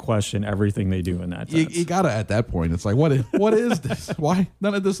I are going to question everything they do in that sense. You got to at that point. It's like, what is this? Why?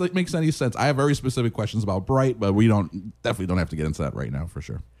 None of this makes any sense. I have very specific questions about Bright, but we definitely don't have to get into that right now for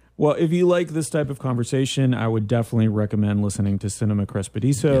sure. Well, if you like this type of conversation, I would definitely recommend listening to Cinema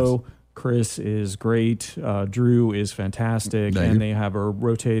Crespediso. Yes. Chris is great. Drew is fantastic. And they have a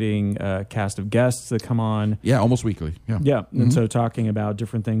rotating cast of guests that come on. Yeah, almost weekly. Yeah. And so talking about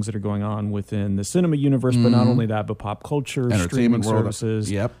different things that are going on within the cinema universe, but not only that, but pop culture, streaming services.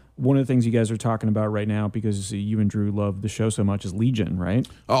 Yep. One of the things you guys are talking about right now, because you and Drew love the show so much, is Legion, right?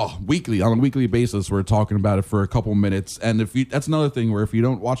 Oh, weekly. On a weekly basis, we're talking about it for a couple minutes. And that's another thing where if you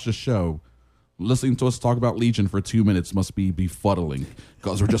don't watch the show, listening to us talk about Legion for 2 minutes must be befuddling,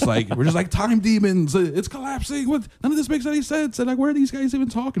 because we're just like time demons. It's collapsing. None of this makes any sense. And like, where are these guys even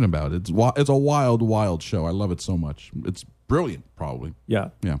talking about? It's a wild show. I love it so much. It's brilliant, probably. Yeah.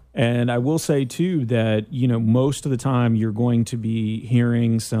 Yeah. And I will say too that, most of the time you're going to be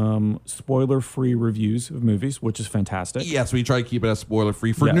hearing some spoiler-free reviews of movies, which is fantastic. Yes, we try to keep it as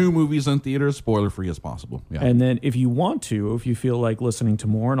spoiler-free for new movies in theaters, spoiler-free as possible. Yeah. And then if you feel like listening to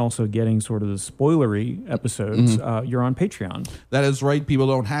more and also getting sort of the spoilery episodes, you're on Patreon. That is right. People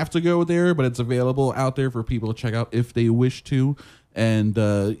don't have to go there, but it's available out there for people to check out if they wish to. And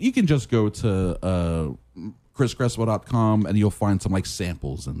you can just go to chriscrespo.com and you'll find some like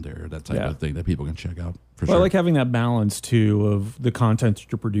samples in there, that type of thing that people can check out for sure. I like having that balance too of the content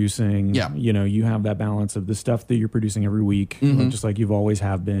that you're producing. Yeah. You have that balance of the stuff that you're producing every week, just like you've always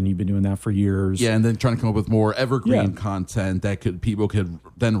have been. You've been doing that for years. Yeah, and then trying to come up with more evergreen content that people could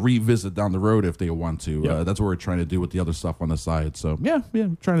then revisit down the road if they want to. Yeah. That's what we're trying to do with the other stuff on the side. So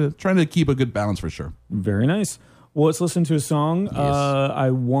trying to keep a good balance for sure. Very nice. Well, let's listen to a song. Yes.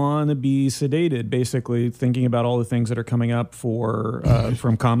 I want to be sedated, basically thinking about all the things that are coming up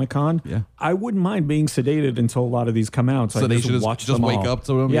from Comic-Con. Yeah. I wouldn't mind being sedated until a lot of these come out. So I they just should watch just them wake all. up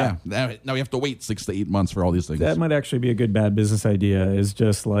to them? Yeah. Now we have to wait 6 to 8 months for all these things. That might actually be a good bad business idea, is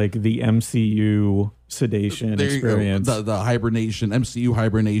just like the MCU sedation experience. The MCU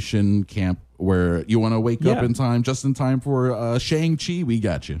hibernation camp, where you want to wake up just in time for Shang-Chi. We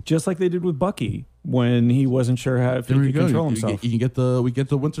got you. Just like they did with Bucky when he wasn't sure if he could control himself. You can get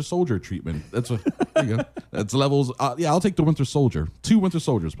the Winter Soldier treatment. That's what. There you go. That's levels. I'll take the Winter Soldier. 2 Winter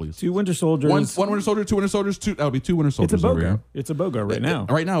Soldiers, please. 2 Winter Soldiers. One Winter Soldier, 2 Winter Soldiers. That would be 2 Winter Soldiers. It's a BOGO. Over here. It's a BOGO right now.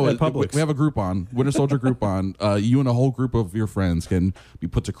 Right now, we have a group on Winter Soldier group on. You and a whole group of your friends can be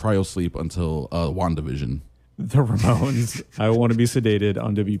put to cryo sleep until WandaVision. The Ramones. I want to be sedated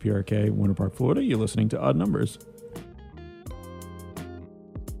on WPRK, Winter Park, Florida. You're listening to Odd Numbers.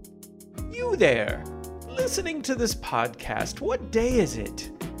 You there, listening to this podcast. What day is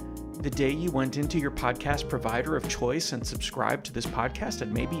it? The day you went into your podcast provider of choice and subscribed to this podcast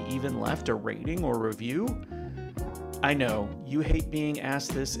and maybe even left a rating or review? I know, you hate being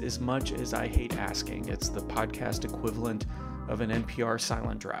asked this as much as I hate asking. It's the podcast equivalent of an NPR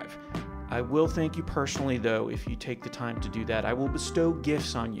silent drive. I will thank you personally, though, if you take the time to do that. I will bestow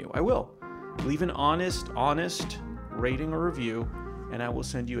gifts on you. I will. Leave an honest rating or review, and I will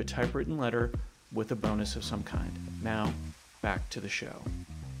send you a typewritten letter with a bonus of some kind. Now, back to the show.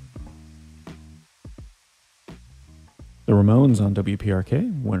 The Ramones on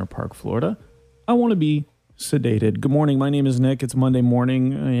WPRK, Winter Park, Florida. I want to be sedated. Good morning. My name is Nick. It's Monday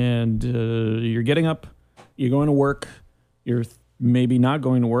morning, and you're getting up. You're going to work. You're maybe not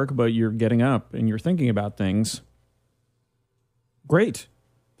going to work, but you're getting up and you're thinking about things. Great.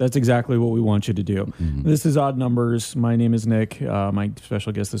 That's exactly what we want you to do. Mm-hmm. This is Odd Numbers. My name is Nick. My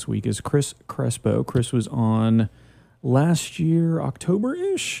special guest this week is Chris Crespo. Chris was on last year,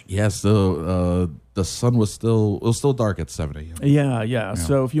 October-ish. Yes, the sun was still dark at 7 a.m. Yeah.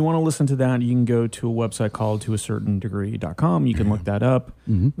 So if you want to listen to that, you can go to a website called toacertaindegree.com. You can look that up.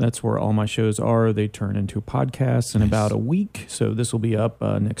 That's where all my shows are. They turn into podcasts in about a week. So this will be up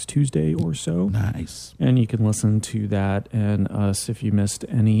next Tuesday or so. Nice. And you can listen to that and us if you missed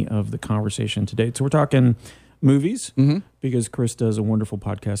any of the conversation to date. So we're talking movies because Chris does a wonderful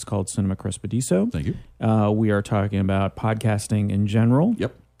podcast called Cinema Crespediso. Thank you. We are talking about podcasting in general.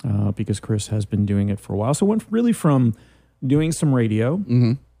 Yep. Because Chris has been doing it for a while. So went really from doing some radio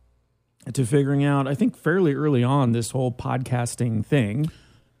to figuring out, I think fairly early on, this whole podcasting thing.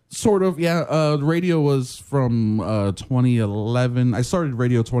 Sort of, yeah. Radio was from 2011. I started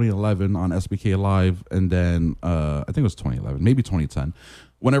radio 2011 on SBK Live, and then I think it was 2011, maybe 2010,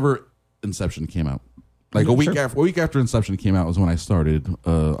 whenever Inception came out. Like a week after Inception came out was when I started.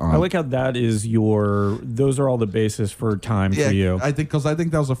 I like how that is those are all the basis for time for you. I think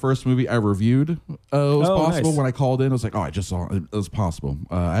that was the first movie I reviewed. It was possible nice. When I called in. I was like, I just saw it. It was possible.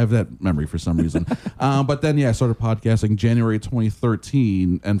 I have that memory for some reason. But then, I started podcasting January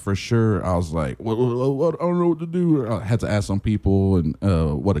 2013, and for sure, I was like, what, I don't know what to do. I had to ask some people and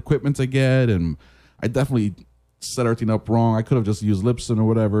what equipment to get, and I definitely set everything up wrong. I could have just used Libsyn or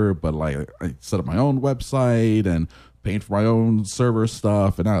whatever, but like I set up my own website and paid for my own server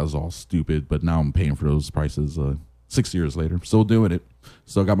stuff, and that was all stupid. But now I'm paying for those prices 6 years later. Still doing it.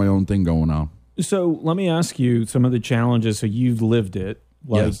 Still got my own thing going on. So let me ask you some of the challenges. So you've lived it,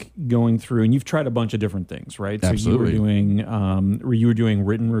 going through, and you've tried a bunch of different things, right? Absolutely. So you were doing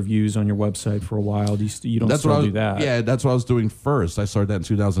written reviews on your website for a while. You don't still do that? Yeah, that's what I was doing first. I started that in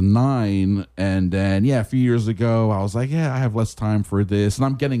 2009, and then a few years ago, I was like, I have less time for this, and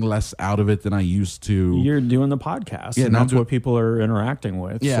I'm getting less out of it than I used to. You're doing the podcast, and that's what people are interacting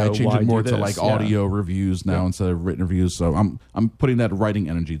with. Yeah, so I changed it more to like Yeah. audio reviews now instead of written reviews. So I'm putting that writing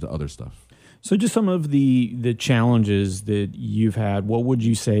energy to other stuff. So just some of the challenges that you've had, what would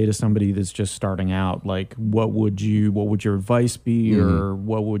you say to somebody that's just starting out? Like what would your advice be, or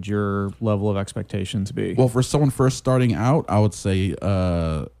what would your level of expectations be? Well, for someone first starting out, I would say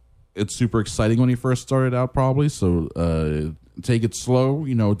it's super exciting when you first started out probably. So take it slow,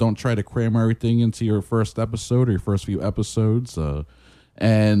 don't try to cram everything into your first episode or your first few episodes.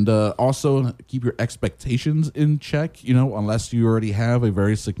 And also keep your expectations in check, unless you already have a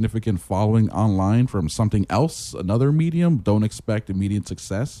very significant following online from something else, another medium. Don't expect immediate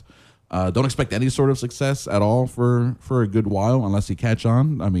success. Don't expect any sort of success at all for a good while unless you catch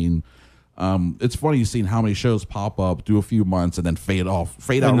on. I mean, it's funny you've seen how many shows pop up, do a few months, and then fade out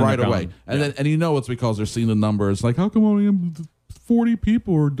right away. And then it's because they're seeing the numbers. Like, how come only 40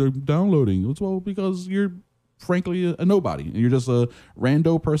 people are downloading? It's because you're frankly a nobody. You're just a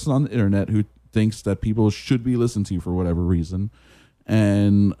rando person on the internet who thinks that people should be listened to for whatever reason.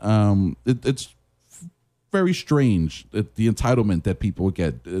 And it's very strange that the entitlement that people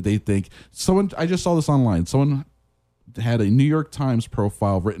get. They think I just saw this online. Someone had a New York Times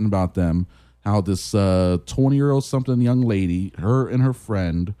profile written about them, how this 20-year-old something young lady, her and her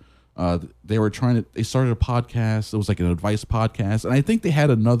friend, they started a podcast. It was like an advice podcast. And I think they had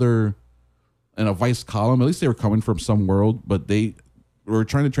an advice column. At least they were coming from some world, but they were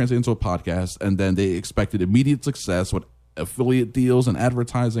trying to translate into a podcast, and then they expected immediate success with affiliate deals and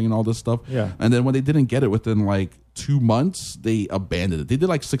advertising and all this stuff. Yeah. And then when they didn't get it within like 2 months, they abandoned it. They did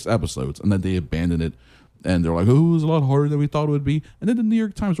like 6 episodes, and then they abandoned it. And they're like, it was a lot harder than we thought it would be. And then the New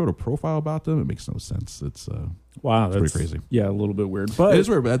York Times wrote a profile about them. It makes no sense. It's pretty crazy. Yeah, a little bit weird. But it is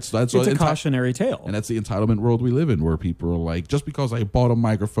weird. But that's it's a cautionary tale. And that's the entitlement world we live in, where people are like, just because I bought a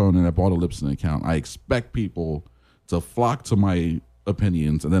microphone and I bought a Libsyn account, I expect people to flock to my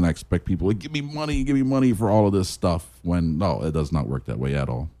opinions, and then I expect people to give me money for all of this stuff, when no, it does not work that way at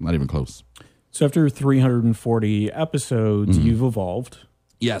all. Not even close. So after 340 episodes, you've evolved.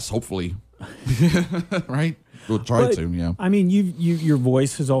 Yes, hopefully. Right? We'll try to, yeah. I mean, your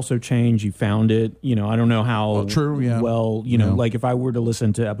voice has also changed. You found it. I don't know how well, like if I were to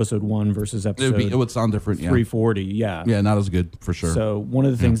listen to episode 1 versus episode it would sound different, 340, yeah. Yeah, not as good, for sure. So one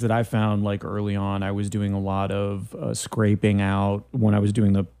of the things that I found, like early on, I was doing a lot of scraping out when I was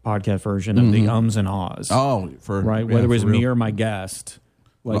doing the podcast version of the ums and ahs. Oh, right? Whether it was me or my guest.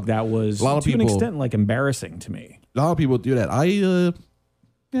 Like that was, a lot of to people, an extent, like embarrassing to me. A lot of people do that.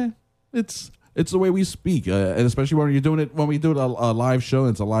 It's the way we speak, and especially when we do a live show,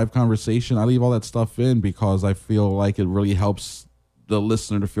 it's a live conversation. I leave all that stuff in because I feel like it really helps the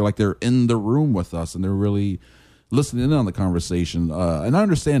listener to feel like they're in the room with us, and they're really listening in on the conversation. And I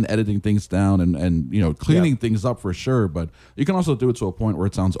understand editing things down and cleaning things up for sure, but you can also do it to a point where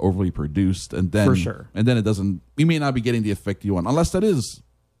it sounds overly produced, and then For sure. and then it doesn't. You may not be getting the effect you want, unless that is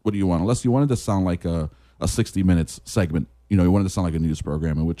what you want. Unless you want it to sound like a 60 minutes segment. You want it to sound like a news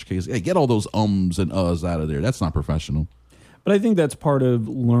program. In which case, get all those ums and uhs out of there. That's not professional. But I think that's part of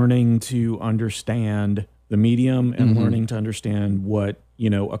learning to understand the medium and learning to understand what,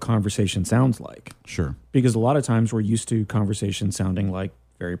 a conversation sounds like. Sure. Because a lot of times we're used to conversations sounding like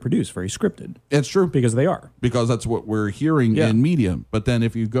very produced, very scripted. It's true. Because they are. Because that's what we're hearing in media. But then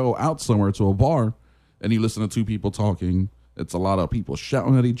if you go out somewhere to a bar and you listen to two people talking, it's a lot of people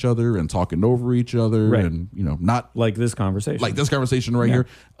shouting at each other and talking over each other. Right. And, not like this conversation. Like this conversation right here.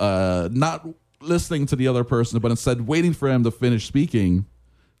 Not listening to the other person, but instead waiting for him to finish speaking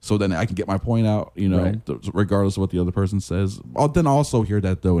so then I can get my point out, regardless of what the other person says. I'll then also hear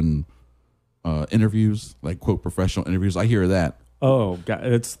that, though, in interviews, like, quote, professional interviews. I hear that. Oh, God,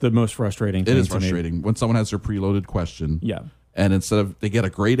 it's the most frustrating thing. It is frustrating when someone has their preloaded question. Yeah. And instead of, they get a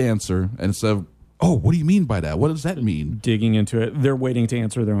great answer, and instead of, oh, what do you mean by that? What does that mean? Digging into it. They're waiting to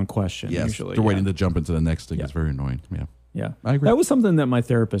answer their own question, Yes, usually. they're waiting to jump into the next thing. It's very annoying. Yeah. Yeah, I agree. That was something that my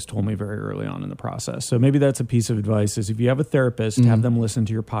therapist told me very early on in the process. So maybe that's a piece of advice: is if you have a therapist, have them listen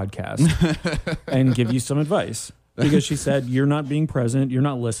to your podcast and give you some advice. Because she said you're not being present, you're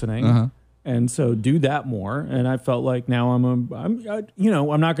not listening, and so do that more. And I felt like now I'm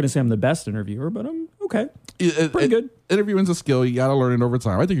not going to say I'm the best interviewer, but I'm okay, pretty good. Interviewing's a skill. You got to learn it over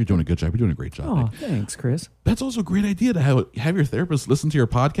time. I think you're doing a good job. You're doing a great job. Oh, thanks, Chris. That's also a great idea to have your therapist listen to your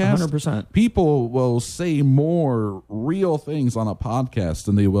podcast. 100%. People will say more real things on a podcast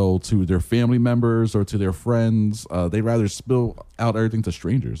than they will to their family members or to their friends. They'd rather spill out everything to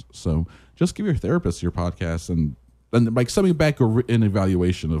strangers. So just give your therapist your podcast and like send me back an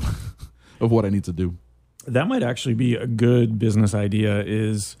evaluation of of what I need to do. That might actually be a good business idea,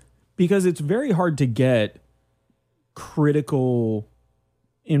 is because it's very hard to get critical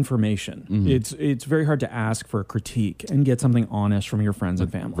information. It's very hard to ask for a critique and get something honest from your friends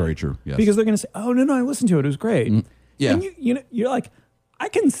and family. Very true. Yes. Because they're going to say, "Oh no, I listened to it. It was great." Yeah. And you're like, I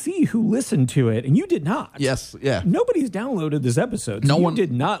can see who listened to it, and you did not. Yes. Yeah. Nobody's downloaded this episode. So No one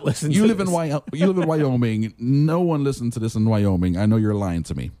did not listen. You to live this. You live in Wyoming. No one listened to this in Wyoming. I know you're lying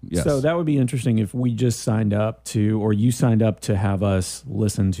to me. Yes. So that would be interesting if we just signed up to, or you signed up to have us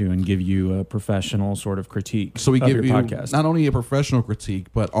listen to and give you a professional sort of critique. So we of give your you podcast. not only a professional critique,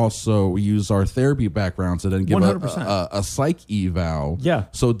 but also we use our therapy backgrounds and then give 100%. a psych eval. Yeah.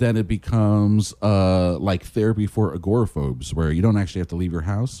 So then it becomes like therapy for agoraphobes, where you don't actually have to leave your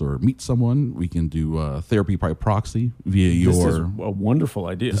house or meet someone. We can do therapy by proxy via This is your. a wonderful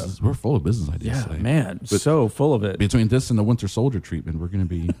idea. We're full of business ideas Yeah, today. man, so full of it. Between this and the Winter Soldier treatment, we're going to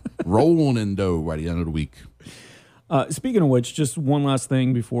be rolling in dough by the end of the week. Speaking of which, just one last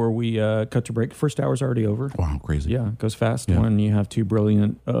thing before we cut to break. First hour's already over. Wow, crazy. Yeah, it goes fast when you have two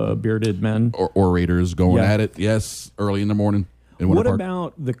brilliant bearded men. Or orators going Yeah. at it. Yes, early in the morning. In What Winter Park.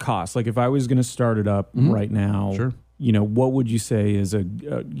 about the cost? Like if I was going to start it up right now, Sure. What would you say is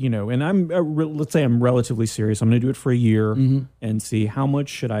and I'm, let's say I'm relatively serious. I'm going to do it for a year and see how much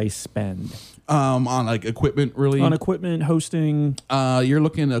should I spend on like equipment, really? on equipment, hosting. You're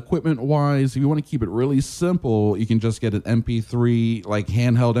looking equipment wise. If you want to keep it really simple, you can just get an MP3, like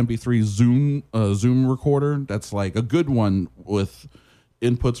handheld MP3 Zoom recorder. That's like a good one with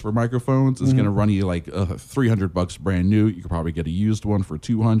inputs for microphones. It's going to run you like $300 brand new. You could probably get a used one for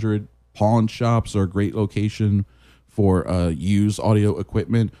 $200. Pawn shops are a great location for used audio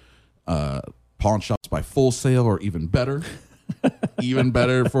equipment. Pawn shops by Full Sail or even better. Even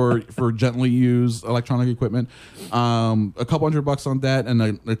better for gently used electronic equipment. A couple $100 on that, and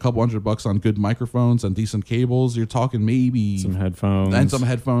a couple $100 on good microphones and decent cables. You're talking maybe Some headphones. and some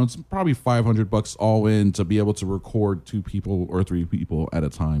headphones. Probably $500 all in to be able to record 2 people or 3 people at a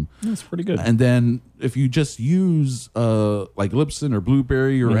time. That's pretty good. And then if you just use like Libsyn or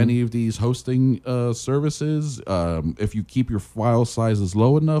Blueberry or any of these hosting services, if you keep your file sizes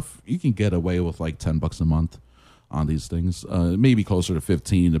low enough, you can get away with like $10 a month on these things. Maybe closer to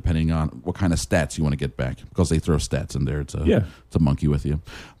 15 depending on what kind of stats you want to get back, because they throw stats in there to monkey with you.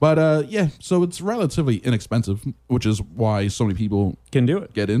 But so it's relatively inexpensive, which is why so many people Can do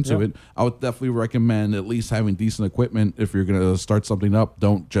it. get into it. I would definitely recommend at least having decent equipment if you're going to start something up.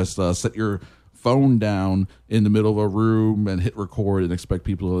 Don't just set your phone down in the middle of a room and hit record and expect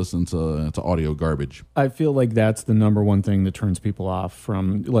people to listen to audio garbage. I feel like that's the number one thing that turns people off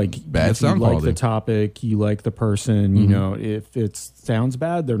from, like, Bad if you sound like quality. the topic, you like the person, you know, if it sounds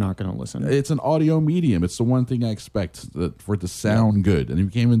bad, they're not going to listen. It's an audio medium. It's the one thing I expect for it to sound good. And if you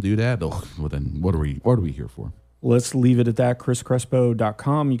can't even do that, well then what are we here for? let's leave it at that.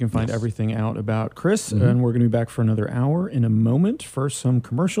 ChrisCrespo.com. You can find everything out about Chris. And we're going to be back for another hour in a moment. First, some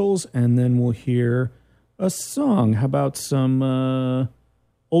commercials, and then we'll hear a song. How about some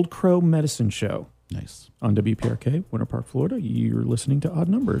Old Crow Medicine Show? Nice. On WPRK, Winter Park, Florida. You're listening to Odd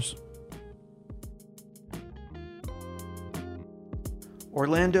Numbers.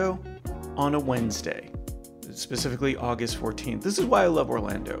 Orlando on a Wednesday, specifically August 14th. This is why I love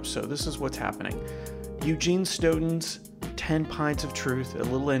Orlando. So this is what's happening. Eugene Stoughton's 10 Pints of Truth at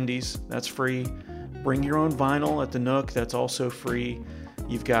Little Indies. That's free. Bring your own vinyl at the Nook. That's also free.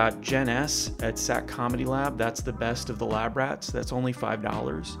 You've got Jen S. at Sac Comedy Lab. That's the best of the Lab Rats. That's only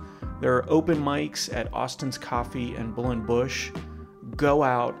 $5. There are open mics at Austin's Coffee and Bull and Bush. Go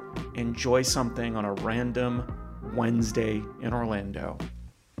out, enjoy something on a random Wednesday in Orlando.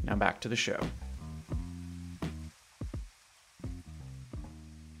 Now back to the show.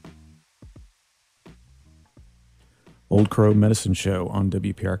 Old Crow Medicine Show on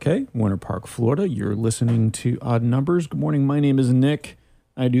WPRK, Winter Park, Florida. You're listening to Odd Numbers. Good morning. My name is Nick.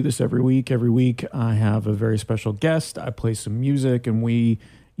 I do this every week. Every week I have a very special guest. I play some music, and we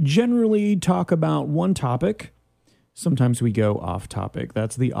generally talk about one topic. Sometimes we go off topic.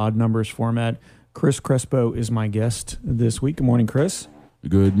 That's the Odd Numbers format. Chris Crespo is my guest this week. Good morning, Chris.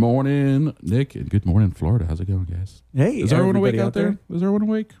 Good morning, Nick, and good morning, Florida. How's it going, guys? Hey, is everyone awake out there? Is everyone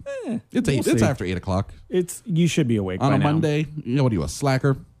awake? It's we'll 8. It's see. after 8 o'clock You should be awake on by a now. Monday. You know what? Are you a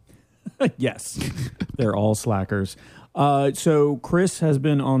slacker? Yes, they're all slackers. So Chris has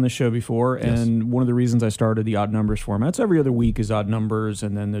been on the show before, and one of the reasons I started the Odd Numbers formats every other week is Odd Numbers,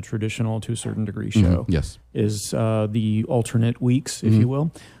 and then the traditional, to a certain degree, show Yes. is the alternate weeks, if you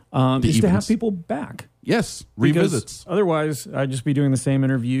will, is to have people back. Yes, Because revisits. otherwise, I'd just be doing the same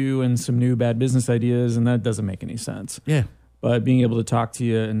interview and some new bad business ideas, and that doesn't make any sense. Yeah. But being able to talk to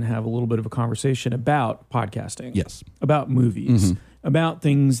you and have a little bit of a conversation about podcasting, Yes. about movies, about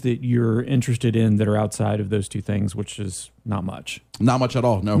things that you're interested in that are outside of those two things, which is not much. Not much at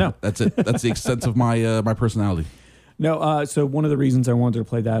all. No. That's it. That's the extent of my my personality. No, so one of the reasons I wanted to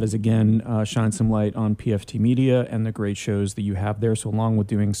play that is, again, shine some light on PFT Media and the great shows that you have there. So along with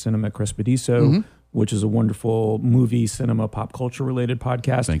doing Cinema Crespediso, which is a wonderful movie, cinema, pop culture related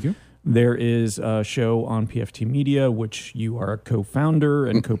podcast. Thank you. There is a show on PFT Media, which you are a co-founder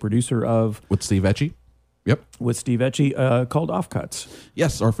and co-producer of. With Steve Etchie. Yep. With Steve Etchie, called Offcuts.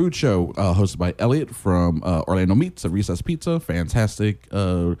 Yes, our food show hosted by Elliot from Orlando Meats at Recess Pizza. Fantastic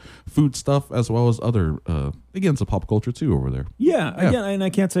food stuff, as well as other, again, some pop culture too over there. Yeah, again, and I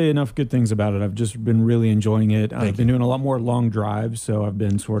can't say enough good things about it. I've just been really enjoying it. I've been doing a lot more long drives, so I've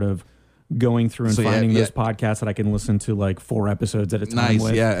been sort of going through and finding those podcasts that I can listen to like 4 episodes at a time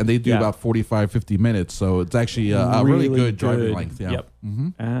with. Yeah, and they do about 45, 50 minutes, so it's actually a really good driving length. Yeah. Yep,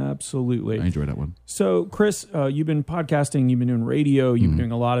 absolutely. I enjoy that one. So, Chris, you've been podcasting, you've been doing radio, you've been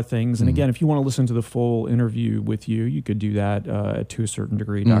doing a lot of things. And again, if you want to listen to the full interview with you, you could do that at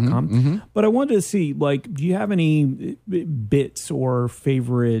toacertaindegree.com. But I wanted to see, like, do you have any bits or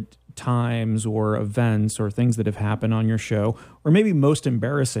favorite times or events or things that have happened on your show, or maybe most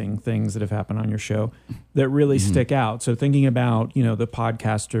embarrassing things that have happened on your show that really stick out? So thinking about, the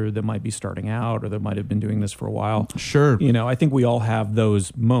podcaster that might be starting out or that might have been doing this for a while. Sure. I think we all have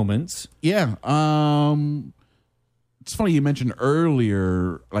those moments. Yeah. It's funny you mentioned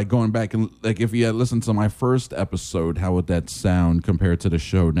earlier, like going back and like if you had listened to my first episode, how would that sound compared to the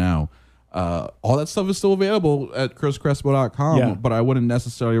show now? All that stuff is still available at chriscrespo.com, but I wouldn't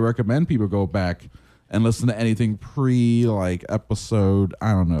necessarily recommend people go back and listen to anything like episode,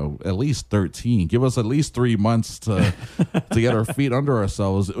 I don't know, at least 13. Give us at least 3 months to get our feet under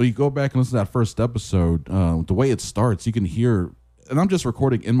ourselves. When you go back and listen to that first episode, the way it starts, you can hear, and I'm just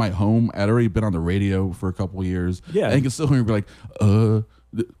recording in my home. I'd already been on the radio for a couple of years. Yeah. And you can still hear me be like,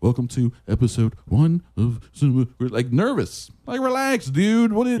 welcome to episode 1 of Cinema. We're like nervous. Like, relax,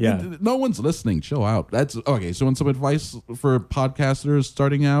 dude. No one's listening. Chill out. That's okay. So, some advice for podcasters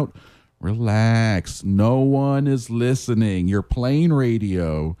starting out: relax. No one is listening. You're playing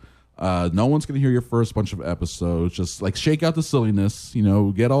radio. No one's gonna hear your first bunch of episodes. Just like shake out the silliness.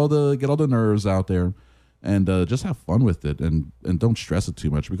 Get all the nerves out there. And just have fun with it, and don't stress it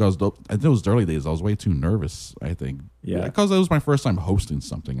too much, because in those early days I was way too nervous, I think. Yeah. Because it was my first time hosting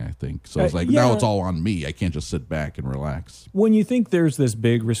something, I think. So it's like, now it's all on me. I can't just sit back and relax. When you think there's this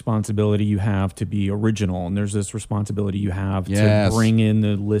big responsibility you have to be original, and there's this responsibility you have to bring in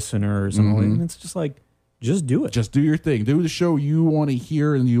the listeners, and all that, and it's just like, just do it. Just do your thing. Do the show you want to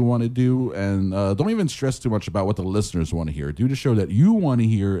hear and you want to do, and don't even stress too much about what the listeners want to hear. Do the show that you want to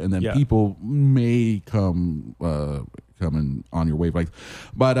hear, and then people may come coming on your wavelength.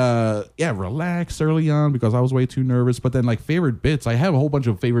 But yeah, relax early on because I was way too nervous. But then like favorite bits, I have a whole bunch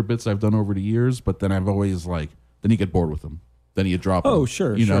of favorite bits I've done over the years, but then I've always like, then you get bored with them. Then you drop them. Oh,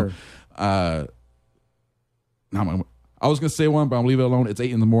 sure, you sure. know. I was gonna say one, but I'll leave it alone. It's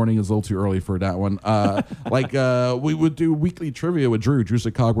 8 a.m. It's a little too early for that one. We would do weekly trivia with Drew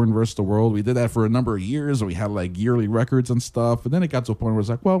said Cogburn versus the World. We did that for a number of years, and we had like yearly records and stuff. And then it got to a point where it's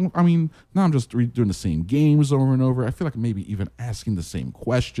like, well, I mean, now I'm just doing the same games over and over. I feel like maybe even asking the same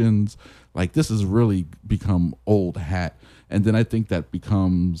questions. Like this has really become old hat. And then I think that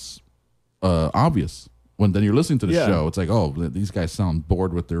becomes obvious. When then you're listening to the show, it's like, oh, these guys sound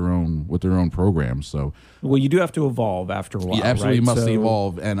bored with their own programs. So, well, you do have to evolve after a while. You absolutely right? must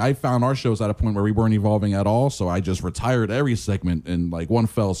evolve. And I found our shows at a point where we weren't evolving at all. So I just retired every segment in like one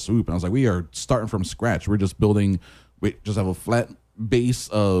fell swoop. And I was like, we are starting from scratch. We're just building. We just have a flat base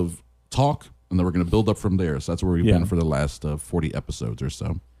of talk, and then we're going to build up from there. So that's where we've been for the last 40 episodes or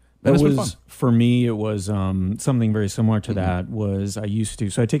so. That was, for me, it was something very similar to that was I used to,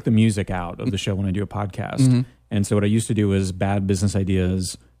 so I take the music out of the show when I do a podcast. And so what I used to do was Bad Business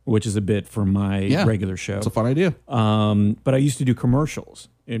Ideas, which is a bit for my regular show. It's a fun idea. But I used to do commercials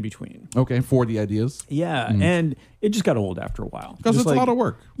in between. Okay, for the ideas. Yeah, and it just got old after a while. Because it's like, a lot of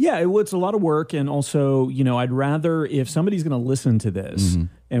work. Yeah, it's a lot of work. And also, you know, I'd rather, if somebody's going to listen to this,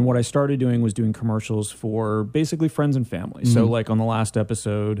 and what I started doing was doing commercials for basically friends and family. So like on the last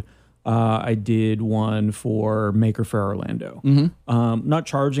episode, I did one for Maker Faire Orlando. Not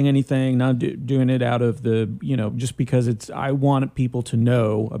charging anything, not doing it out of the, you know, just because I want people to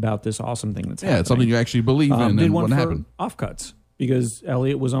know about this awesome thing that's happening. Yeah, it's something you actually believe in. Did and one what for happened. Offcuts because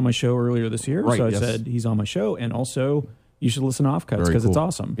Elliot was on my show earlier this year. Right, so I said he's on my show, and also you should listen to Offcuts because it's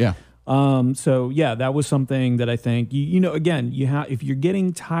awesome. Yeah. So yeah, that was something that I think you know, again, if you're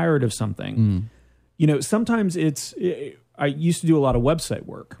getting tired of something, you know, sometimes I used to do a lot of website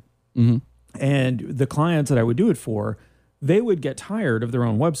work. And the clients that I would do it for, they would get tired of their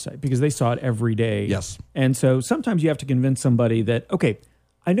own website because they saw it every day. Yes. And so sometimes you have to convince somebody that, okay,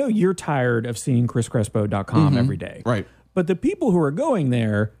 I know you're tired of seeing chriscrespo.com every day. Right. But the people who are going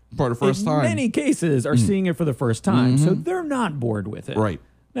there for the first time, in many cases are seeing it for the first time. So they're not bored with it. Right.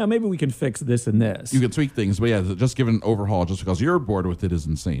 Now, maybe we can fix this and this. You can tweak things, but yeah, just give it an overhaul just because you're bored with it is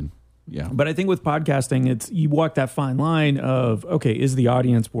insane. Yeah. But I think with podcasting, you walk that fine line of, okay, is the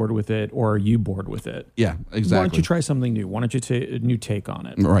audience bored with it or are you bored with it? Yeah, exactly. Why don't you try something new? Why don't you take a new take on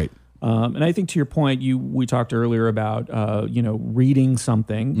it? Right. And I think to your point, we talked earlier about, you know, reading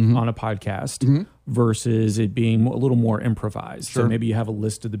something on a podcast versus it being a little more improvised. Sure. So maybe you have a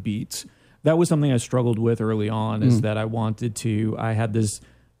list of the beats. That was something I struggled with early on is that I had this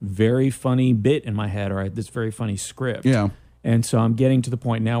very funny bit in my head or I had this very funny script. Yeah. And so I'm getting to the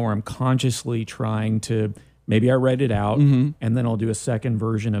point now where I'm consciously trying to, maybe I write it out and then I'll do a second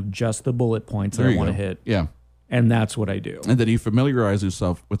version of just the bullet points that I want to hit. Yeah. And that's what I do. And then you familiarize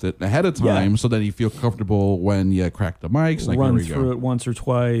yourself with it ahead of time so that you feel comfortable when you crack the mics. Like, run through it once or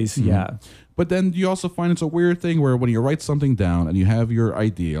twice. Yeah. But then you also find it's a weird thing where when you write something down and you have your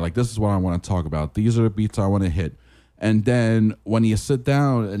idea, like this is what I want to talk about. These are the beats I want to hit. And then when you sit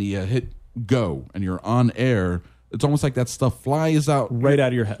down and you hit go and you're on air, it's almost like that stuff flies out right out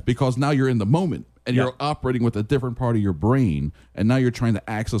of your head because now you're in the moment and you're operating with a different part of your brain, and now you're trying to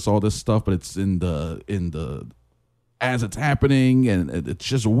access all this stuff, but it's in the as it's happening, and it's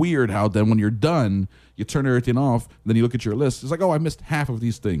just weird how then when you're done, you turn everything off, then you look at your list. It's like, oh, I missed half of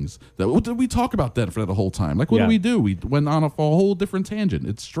these things. What did we talk about then for the whole time? Like, what did we do? We went on a whole different tangent.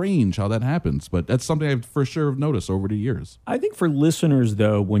 It's strange how that happens, but that's something I've for sure have noticed over the years. I think for listeners,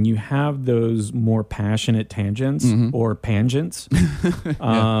 though, when you have those more passionate tangents or pangents,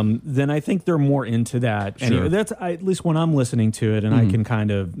 then I think they're more into that. Sure. Anyway, that's at least when I'm listening to it, and I can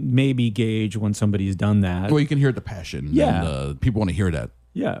kind of maybe gauge when somebody's done that. Well, you can hear the passion. Yeah. And, people want to hear that.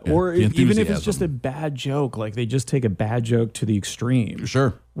 Yeah, or even if it's just a bad joke, like they just take a bad joke to the extreme.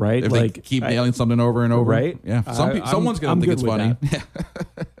 Sure. Right? If like they keep nailing something over and over. Right? Yeah. Someone's going to think it's funny.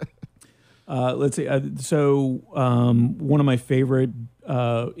 Let's see. So one of my favorite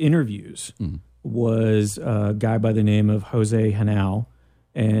interviews was a guy by the name of Jose Henao,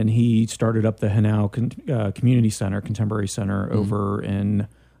 and he started up the Henao Community Center, Contemporary Center over in,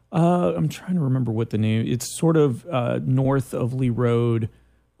 I'm trying to remember what the name, it's sort of north of Lee Road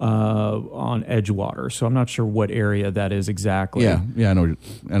on Edgewater. So I'm not sure what area that is exactly. Yeah, I know what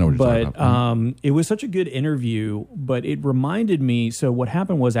you're talking about. It was such a good interview, but it reminded me, so what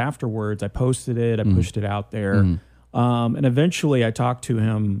happened was afterwards, I posted it, I pushed it out there, and eventually I talked to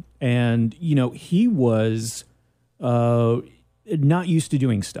him, and, you know, he was, not used to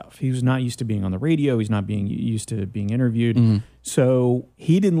doing stuff. He was not used to being on the radio. He's not being used to being interviewed. So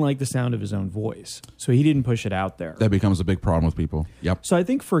he didn't like the sound of his own voice. So he didn't push it out there. That becomes a big problem with people. Yep. So I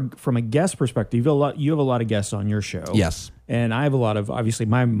think from a guest perspective, you have a lot of guests on your show. Yes. And I have a lot of, obviously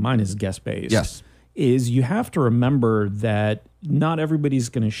mine is guest based. Yes. Is you have to remember that not everybody's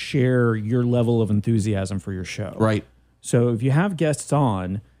going to share your level of enthusiasm for your show. Right. So if you have guests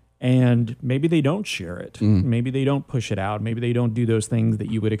on and maybe they don't share it, maybe they don't push it out, maybe they don't do those things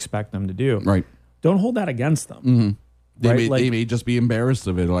that you would expect them to do. Right. Don't hold that against them. They may just be embarrassed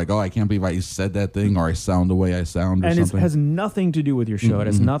of it. Like, oh, I can't believe I said that thing, or I sound the way I sound, or And something. it has nothing to do with your show. It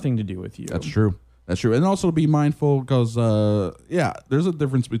has nothing to do with you. That's true. That's true. And also be mindful because, there's a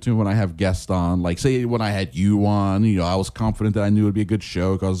difference between when I have guests on. Like, say, when I had you on, I was confident that I knew it would be a good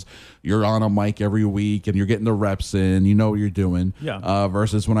show because you're on a mic every week and you're getting the reps in. You know what you're doing. Yeah.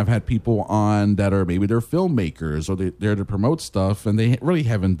 Versus when I've had people on that are maybe they're filmmakers or they're there to promote stuff and they really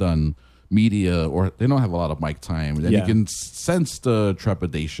haven't done media or they don't have a lot of mic time. And you can sense the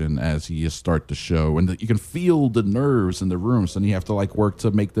trepidation as you start the show and you can feel the nerves in the rooms and you have to work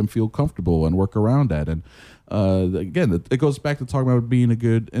to make them feel comfortable and work around that. And again, it goes back to talking about being a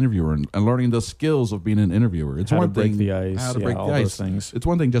good interviewer and learning the skills of being an interviewer. It's How one to break thing, the ice, how to break all the those ice. things. It's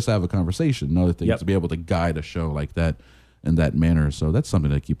one thing just to have a conversation. Another thing is to be able to guide a show like that in that manner. So that's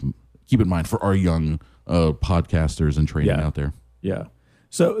something to keep in mind for our young podcasters and training out there. Yeah.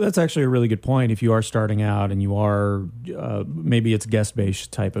 So that's actually a really good point. If you are starting out and you are, maybe it's guest-based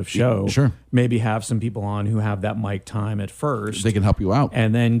type of show, Sure. maybe have some people on who have that mic time at first. They can help you out.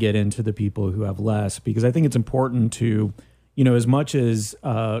 And then get into the people who have less. Because I think it's important to, as much as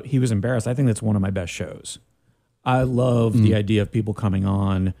he was embarrassed, I think that's one of my best shows. I love the idea of people coming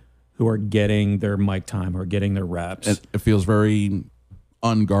on who are getting their mic time or getting their reps. It feels very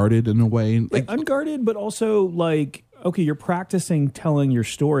unguarded in a way. Unguarded, but also okay, you're practicing telling your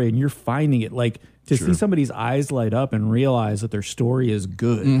story and you're finding it. To see somebody's eyes light up and realize that their story is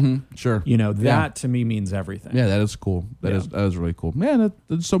good. Sure. That to me means everything. Yeah, that is cool. That is really cool. Man,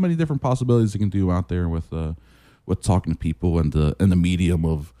 there's so many different possibilities you can do out there with talking to people and the medium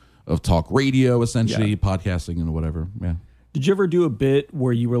of talk radio, essentially, podcasting and whatever. Yeah. Did you ever do a bit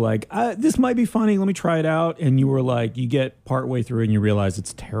where you were like, this might be funny, let me try it out? And you were like, you get partway through and you realize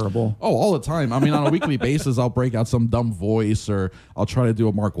it's terrible? Oh, all the time. I mean, on a weekly basis, I'll break out some dumb voice or I'll try to do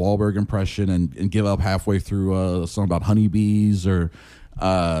a Mark Wahlberg impression and give up halfway through something about honeybees or...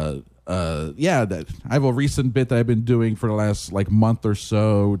 that I have a recent bit that I've been doing for the last month or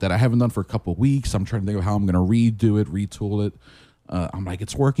so that I haven't done for a couple of weeks. I'm trying to think of how I'm going to redo it, retool it. I'm like,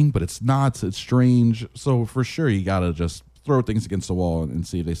 it's working, but it's not. It's strange. So for sure, you got to just throw things against the wall and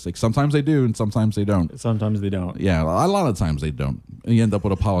see if they stick. Sometimes they do, and sometimes they don't. Sometimes they don't. Yeah, a lot of times they don't. And you end up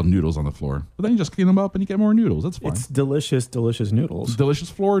with a pile of noodles on the floor. But then you just clean them up and you get more noodles. That's fine. It's delicious, delicious noodles. Delicious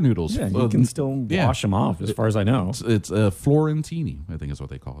floor noodles. Yeah, you can still wash them off, as far as I know. It's a Florentini, I think is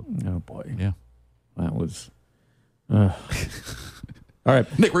what they call it. Oh, boy. Yeah. That was... All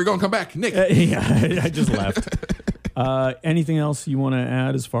right. Nick, we're going to come back. Nick. I just left. Anything else you want to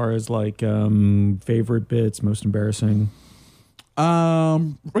add as far as favorite bits, most embarrassing?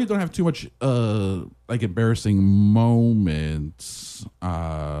 Really don't have too much embarrassing moments.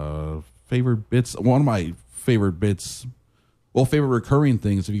 Favorite bits. One of my favorite bits. Well, favorite recurring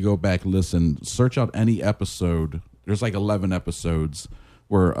things. If you go back, listen, search out any episode. There's 11 episodes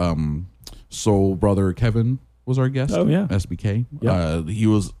where Soul Brother Kevin was our guest. Oh yeah, SBK. Yeah. He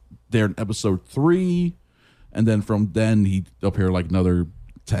was there in episode 3, and then from then he appeared another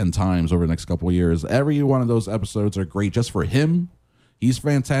 10 times over the next couple of years. Every one of those episodes are great just for him. He's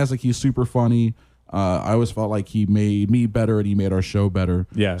fantastic. He's super funny. I always felt like he made me better and he made our show better.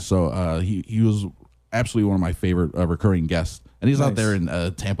 Yeah. So he was absolutely one of my favorite recurring guests. And he's out Nice. there in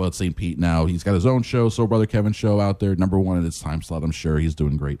Tampa at St. Pete now. He's got his own show, Soul Brother Kevin show out there, #1 in its time slot. I'm sure he's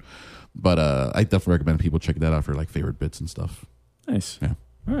doing great. But I definitely recommend people check that out for favorite bits and stuff. Nice. Yeah.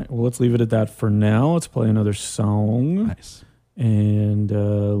 All right. Well, let's leave it at that for now. Let's play another song. Nice. And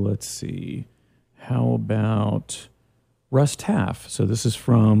let's see. How about Russ Taff? So this is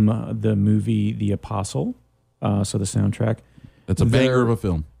from the movie The Apostle. So the soundtrack. That's a banger of a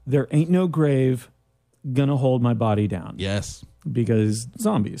film. There ain't no grave gonna hold my body down. Yes. Because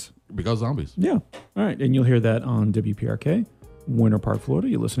zombies. Because zombies. Yeah. All right. And you'll hear that on WPRK, Winter Park, Florida.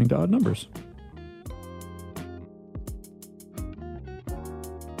 You're listening to Odd Numbers.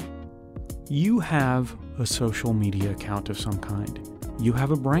 You have a social media account of some kind. You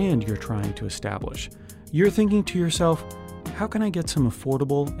have a brand you're trying to establish. You're thinking to yourself, how can I get some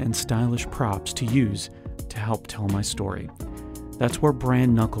affordable and stylish props to use to help tell my story? That's where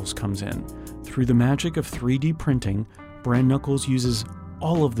Brand Knuckles comes in. Through the magic of 3D printing, Brand Knuckles uses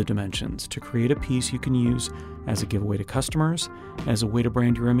all of the dimensions to create a piece you can use as a giveaway to customers, as a way to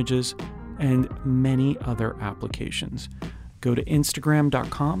brand your images, and many other applications. Go to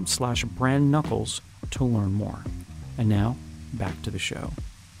instagram.com/brandknuckles to learn more. And now, back to the show.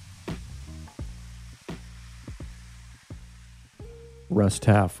 Russ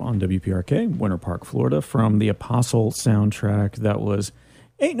Taff on WPRK, Winter Park, Florida, from the Apostle soundtrack that was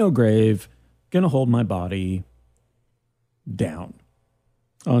Ain't No Grave, Gonna Hold My Body Down.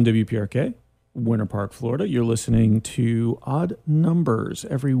 On WPRK, Winter Park, Florida, you're listening to Odd Numbers.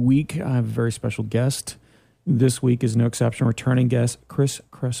 Every week, I have a very special guest. This week is no exception. Returning guest, Chris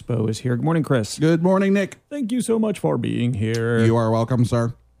Crespo, is here. Good morning, Chris. Good morning, Nick. Thank you so much for being here. You are welcome,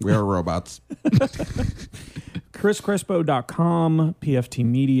 sir. We are robots. ChrisCrespo.com,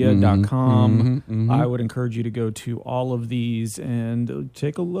 PFTmedia.com. I would encourage you to go to all of these and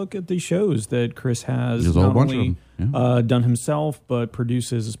take a look at the shows that Chris has not only done himself, but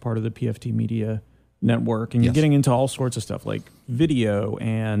produces as part of the PFT Media Network. And you're getting into all sorts of stuff like video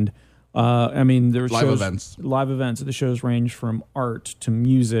and, there's live events. Live events. The shows range from art to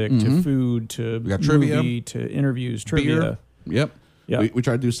music to food to we got movie trivia, to interviews, trivia. Beer. Yep. We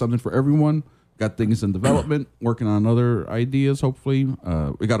try to do something for everyone. Got things in development, working on other ideas, hopefully.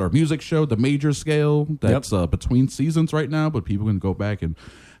 We got our music show, The Major Scale, that's between seasons right now, but people can go back and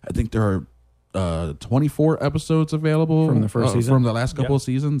I think there are 24 episodes available from the first season, from the last couple of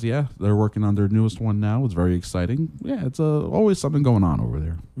seasons. Yeah, they're working on their newest one now. It's very exciting. Yeah, it's always something going on over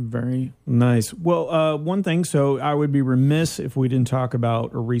there. Very nice. Well, one thing, so I would be remiss if we didn't talk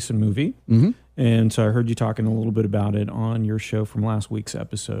about a recent movie. And so I heard you talking a little bit about it on your show from last week's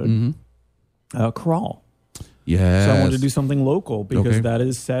episode. Crawl. Yeah. So I wanted to do something local because that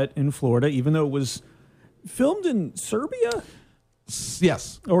is set in Florida, even though it was filmed in Serbia?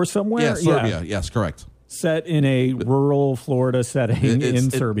 Yes. Or somewhere? Yeah, Serbia. Yes, correct. Set in a rural Florida setting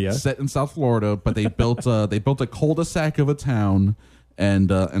in Serbia. Set in South Florida, but they built a cul-de-sac of a town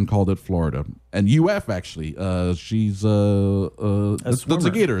and called it Florida. And UF actually, she's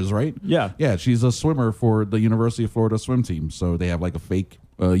the Gators, right? Yeah. Yeah, she's a swimmer for the University of Florida swim team. So they have like a fake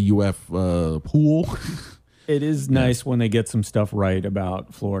UF pool. It is nice when they get some stuff right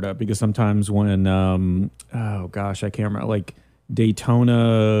about Florida because sometimes when I can't remember, like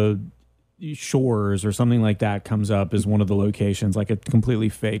Daytona Shores or something like that comes up as one of the locations, like a completely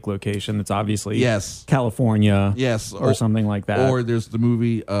fake location that's obviously California, or something like that. Or there's the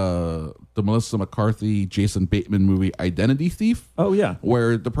movie, the Melissa McCarthy, Jason Bateman movie, Identity Thief. Oh yeah,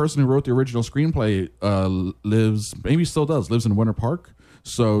 where the person who wrote the original screenplay lives in Winter Park.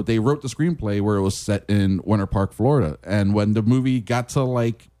 So they wrote the screenplay where it was set in Winter Park, Florida, and when the movie got to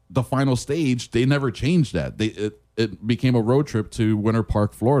like the final stage, they never changed that. It became a road trip to Winter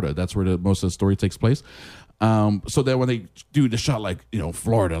Park, Florida. That's where most of the story takes place. So that when they do the shot, like,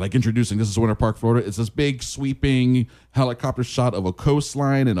 Florida, like introducing this is Winter Park, Florida, it's this big sweeping helicopter shot of a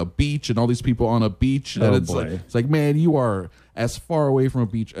coastline and a beach and all these people on a beach. Oh, and it's like, man, you are as far away from a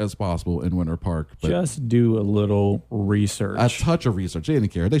beach as possible in Winter Park. But just do a little research. A touch of research. They didn't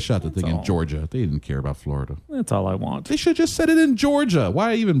care. They shot the thing in Georgia. They didn't care about Florida. That's all I want. They should just set it in Georgia.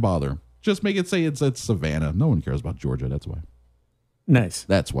 Why even bother? Just make it say it's Savannah. No one cares about Georgia. That's why. Nice.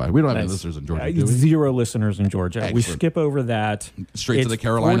 That's why. We don't have any listeners in Georgia, do we? 0 listeners in Georgia. Excellent. We skip over that. Straight to the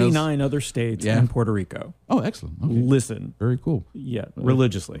Carolinas. 49 other states and Puerto Rico. Oh, excellent. Okay. Listen. Very cool. Yeah,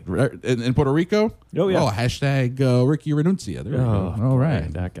 religiously. In Puerto Rico? Oh, yeah. Oh, hashtag Ricky Renuncia. There we go. All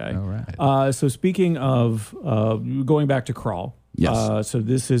right. That guy. All right. So speaking of going back to Crawl. Yes. So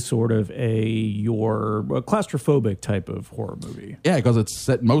this is sort of your claustrophobic type of horror movie. Yeah, because it's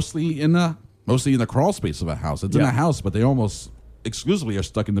set mostly in the crawl space of a house. It's in a house, but they almost exclusively are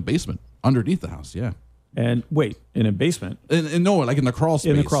stuck in the basement underneath the house. Yeah. And wait, in a basement? No, like in the crawl space.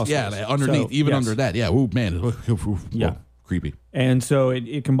 In the crawl space. Yeah, like underneath, under that. Yeah. Oh man. Yeah. Creepy. And so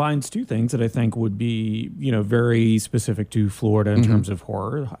it combines two things that I think would be, very specific to Florida in terms of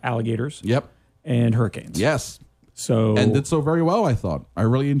horror: alligators. Yep. And hurricanes. Yes. So and did so very well. I thought. I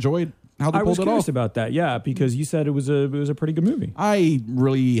really enjoyed how they pulled it off. I was curious about that. Yeah, because you said it was a pretty good movie. I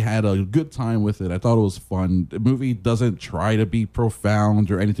really had a good time with it. I thought it was fun. The movie doesn't try to be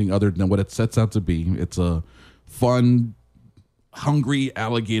profound or anything other than what it sets out to be. It's a fun, hungry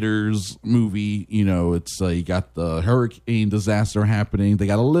alligators movie. It's you got the hurricane disaster happening. They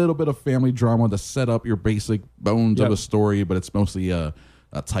got a little bit of family drama to set up your basic bones of a story, but it's mostly a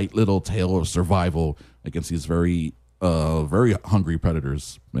tight little tale of survival against these very hungry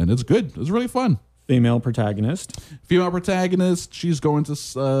predators. And it's good. It's really fun. Female protagonist. She's going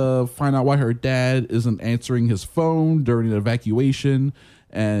to find out why her dad isn't answering his phone during an evacuation.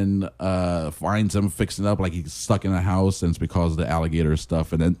 and finds him fixing up like he's stuck in a house, and it's because of the alligator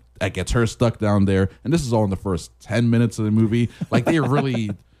stuff, and then that gets her stuck down there. And this is all in the first 10 minutes of the movie. Like they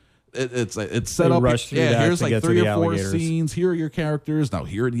really. It's set They up. rush through Yeah, that here's to like get to 3 the or 4 alligators. scenes. Here are your characters. Now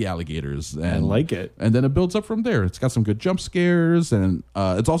here are the alligators. And I like it. And then it builds up from there. It's got some good jump scares, and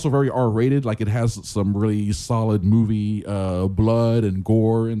it's also very R-rated. Like it has some really solid movie blood and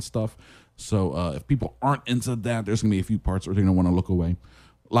gore and stuff. So if people aren't into that, there's gonna be a few parts where they're gonna want to look away.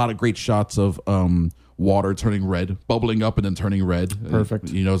 A lot of great shots of water turning red, bubbling up and then turning red. Perfect.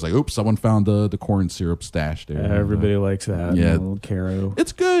 It's like, oops, someone found the corn syrup stash there. Everybody likes that. Yeah. Little Caro.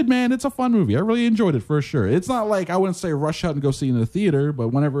 It's good, man. It's a fun movie. I really enjoyed it for sure. It's not like I wouldn't say rush out and go see it in the theater, but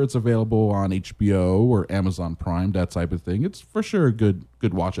whenever it's available on HBO or Amazon Prime, that type of thing, it's for sure a good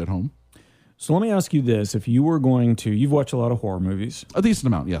watch at home. So let me ask you this: if you were going to, you've watched a lot of horror movies. A decent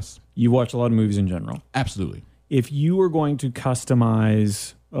amount, yes, You've watched a lot of movies in general. absolutely. If you were going to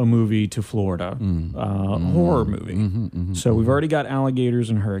customize a movie to Florida, horror movie. So we've already got alligators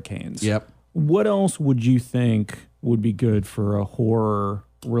and hurricanes. Yep. What else would you think would be good for a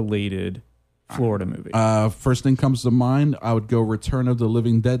horror-related Florida movie? First thing comes to mind, I would go Return of the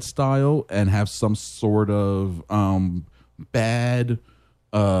Living Dead style and have some sort of bad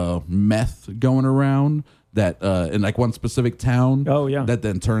meth going around that in like one specific town. Oh, yeah. That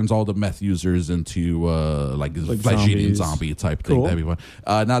then turns all the meth users into like flesh-eating zombies. zombie type thing. Cool. That'd be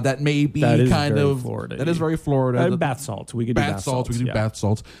fun. Now that may be That is kind very of Florida. That is very Florida. Bath salts. We could do Bath salts. We can do yeah. bath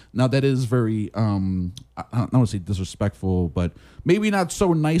salts. Now that is very I don't want to say disrespectful, but maybe not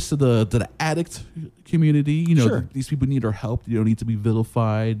so nice to the addict community. Sure. These people need our help. You don't need to be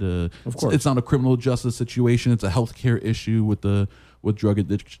vilified. Of course. It's not a criminal justice situation. It's a healthcare issue with drug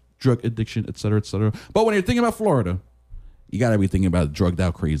addiction, et cetera, et cetera. But when you're thinking about Florida, you got to be thinking about drugged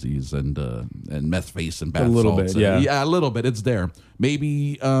out crazies and meth face and bath salts. A little bit, yeah. Yeah, a little bit. It's there.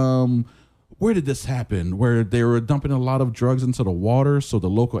 Maybe where did this happen? Where they were dumping a lot of drugs into the water, so the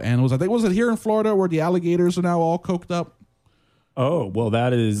local animals. I think was it here in Florida where the alligators are now all coked up? Oh, well,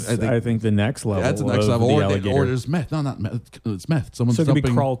 that is, I think the next level. That's the next of level. the Or alligator. there's meth. No, not meth. It's meth. Someone's So it could be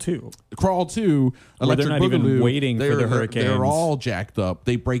dumping Crawl 2. Crawl 2, Where they're Electric not even Boogaloo. waiting for the hurricanes. They're all jacked up.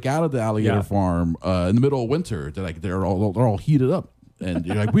 They break out of the alligator Yeah. farm in the middle of winter. They're all heated up, and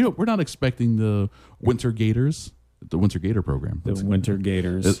you're like, we're not expecting the winter gators, the winter gator program. The winter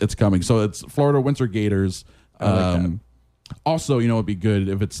gators. It's coming. So it's Florida winter gators. I like that. Also, it'd be good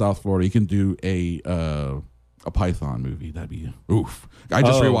if it's South Florida. You can do a Python movie. That'd be oof. I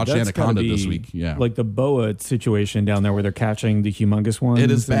just rewatched that's Anaconda gotta this be week. Yeah, like the boa situation down there where they're catching the humongous ones. it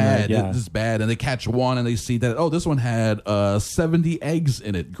is and bad. yeah. It is bad. And they catch one and they see that, this one had 70 eggs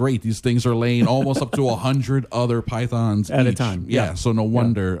in it. Great. These things are laying almost up to 100 other pythons At a each. time. Yeah. Yeah. So no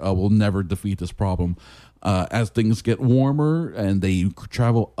wonder we'll never defeat this problem. As things get warmer and they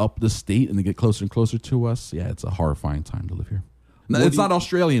travel up the state and they get closer and closer to us, it's a horrifying time to live here. It's not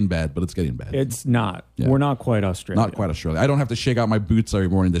Australian bad, but it's getting bad. It's not. Yeah. We're not quite Australia. Not quite Australia. I don't have to shake out my boots every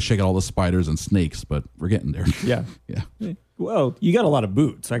morning to shake out all the spiders and snakes, but we're getting there. Yeah. Yeah. Well, you got a lot of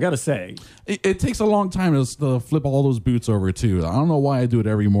boots, I got to say. It takes a long time to flip all those boots over, too. I don't know why I do it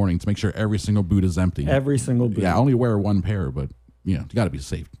every morning to make sure every single boot is empty. Every single boot. Yeah, I only wear one pair, but you got to be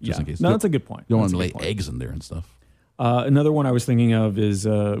safe just in case. No, that's a good point. You don't That's want a to good lay point. eggs in there and stuff. Another one I was thinking of is,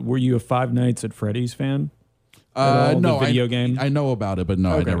 were you a Five Nights at Freddy's fan? At all? No, the video game. I know about it, but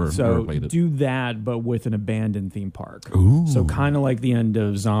no, I never played it. Do that, but with an abandoned theme park. Ooh. So kind of like the end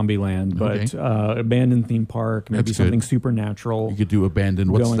of Zombieland, but Okay. Abandoned theme park, maybe That's something good. supernatural. You could do abandoned.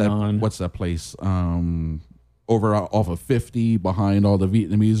 What's going that? on. What's that place? Over off of 50, behind all the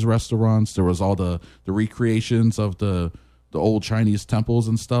Vietnamese restaurants, there was all the recreations of the old Chinese temples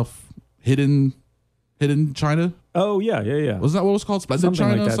and stuff. Hidden China. Oh yeah. Was that what it was called? Splendid Something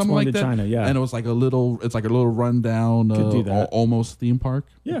like China, that. something like Splendid that. China, yeah. And it was like a little rundown, Could do that. almost theme park.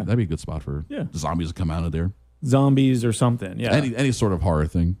 Yeah. That'd be a good spot for zombies to come out of there. Zombies or something. Yeah. Any sort of horror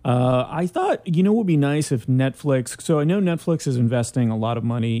thing. I thought, what would be nice if Netflix, so I know Netflix is investing a lot of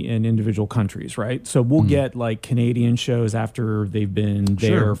money in individual countries, right? So we'll get like Canadian shows after they've been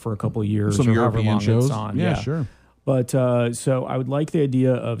there Sure. for a couple of years Some or however European long shows. it's on. Yeah, sure. But so I would like the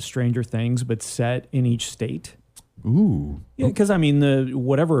idea of Stranger Things, but set in each state. Ooh. Yeah, because I mean,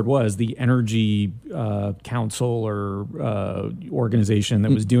 whatever it was, the Energy Council or organization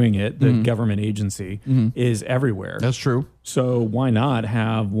that was doing it, the government agency, is everywhere. That's true. So why not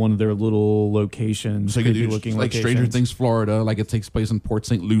have one of their little locations? So you could creepy do looking like locations? Stranger Things, Florida, like it takes place in Port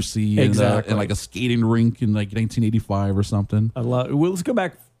St. Lucie, Exactly. and like a skating rink in like 1985 or something. Well, let's go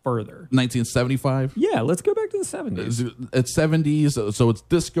back further. 1975. Yeah, let's go back to the 70s. It's 70s, so it's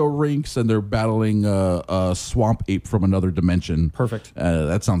disco rinks, and they're battling a swamp ape from another dimension. Perfect.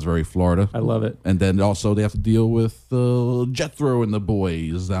 That sounds very Florida. I love it. And then also they have to deal with Jethro and the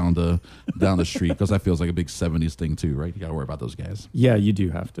boys down the street, because that feels like a big 70s thing too, right? You got to worry about those guys. Yeah, you do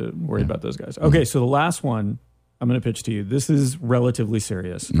have to worry about those guys. Okay, so the last one I'm going to pitch to you. This is relatively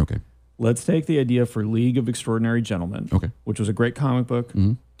serious. Okay. Let's take the idea for League of Extraordinary Gentlemen, Okay. which was a great comic book,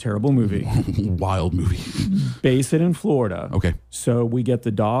 terrible movie. Wild movie. Base it in Florida. Okay. So we get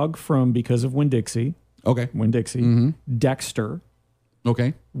the dog from Because of Winn-Dixie, Okay. Dexter,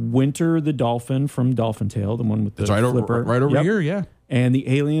 Okay. Winter the dolphin from Dolphin Tale, the one with the It's right flipper. over Yep. here, yeah. And the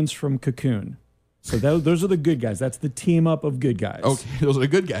aliens from Cocoon. So those are the good guys. That's the team up of good guys. Okay, those are the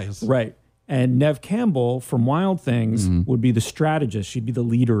good guys. Right. And Nev Campbell from Wild Things would be the strategist. She'd be the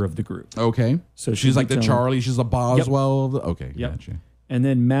leader of the group. Okay. So she's like the telling- Charlie. She's a Boswell. Okay. Yep. Gotcha. And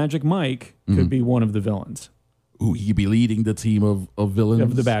then Magic Mike could be one of the villains, Ooh, he'd be leading the team of villains.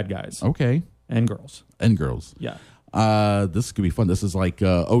 of the bad guys Okay. and girls. And girls. Yeah. This could be fun. This is like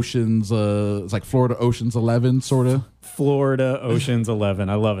Ocean's. It's like Florida Ocean's 11, sort of. Florida Ocean's 11.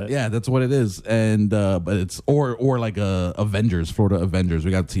 I love it. Yeah, that's what it is. And but it's or like Avengers, Florida Avengers.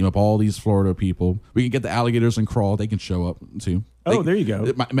 We got to team up all these Florida people. We can get the alligators and Crawl. They can show up too. There you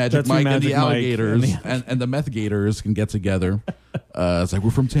go. Magic That's Mike who and the Magic Mike alligators and and the meth gators can get together. It's like, we're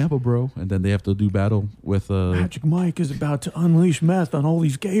from Tampa, bro, and then they have to do battle with Magic Mike is about to unleash meth on all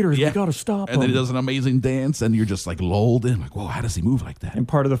these gators. Yeah. We got to stop and then he him. does an amazing dance, and you're just like lulled in, like, whoa, how does he move like that? And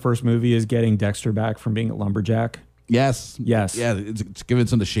part of the first movie is getting Dexter back from being a lumberjack. Yes. Yes. Yeah, it's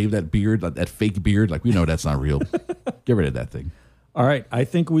convincing him to shave that beard, that fake beard. Like, we know that's not real. Get rid of that thing. All right. I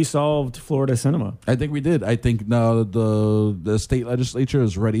think we solved Florida cinema. I think we did. I think now the state legislature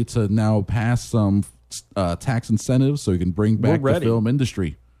is ready to now pass some tax incentives so we can bring back the film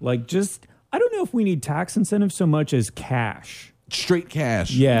industry. Like, I don't know if we need tax incentives so much as cash. Straight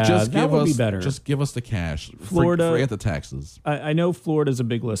cash. Yeah, just that give would us, be better. Just give us the cash. Florida- Forget the taxes. I know Florida's a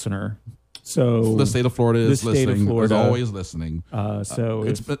big listener. So The state of Florida is the state of listening. Florida- Is always listening. so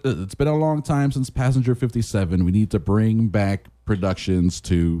It's been a long time since Passenger 57. We need to bring back productions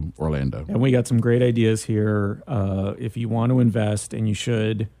to Orlando. and we got some great ideas here. If you want to invest, and you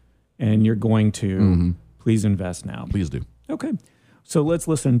should, and you're going to, please invest now. Please do. Okay. So let's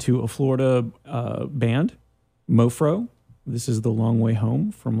listen to a Florida band, Mofro. This is The Long Way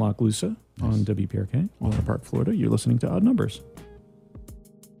Home from Loch Loosa on WPRK, Winter Park, Florida. You're listening to Odd Numbers.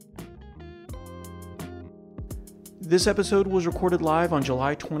 This episode was recorded live on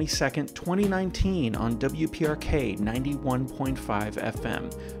July 22nd, 2019 on WPRK 91.5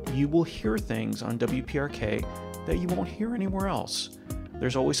 FM. You will hear things on WPRK that you won't hear anywhere else.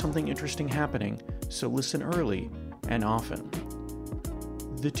 There's always something interesting happening, so listen early and often.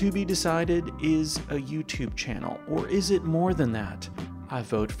 The To Be Decided is a YouTube channel, or is it more than that? I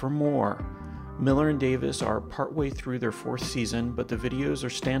vote for more. Miller and Davis are partway through their 4th season, but the videos are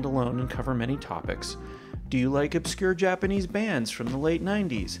standalone and cover many topics. Do you like obscure Japanese bands from the late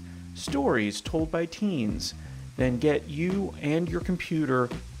 90s? Stories told by teens? Then get you and your computer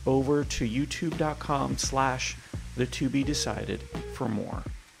over to youtube.com/the To Be Decided for more.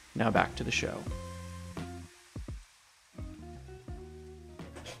 Now back to the show.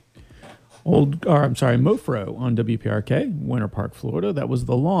 Mofro on WPRK, Winter Park, Florida. That was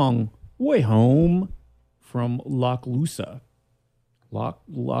The Long Way Home from Loch Loosa. Loch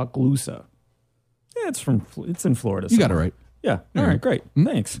Loosa. Yeah, it's in Florida. You got it right. Yeah. All right, great.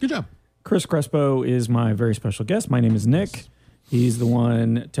 Thanks. Good job. Chris Crespo is my very special guest. My name is Nick. He's the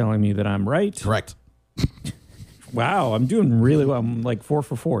one telling me that I'm right. Correct. Wow, I'm doing really well. I'm like 4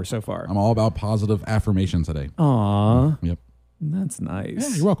 for 4 so far. I'm all about positive affirmation today. Aw, Yep. that's nice.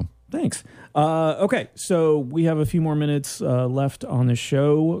 Yeah, you're welcome. Thanks. Okay, so we have a few more minutes left on the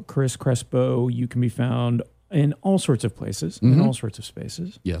show. Chris Crespo, you can be found in all sorts of places, in all sorts of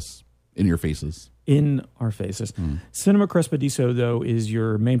spaces. Yes. In your faces. In our faces. Cinema Crespediso, though, is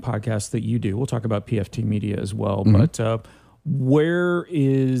your main podcast that you do. We'll talk about PFT Media as well. But how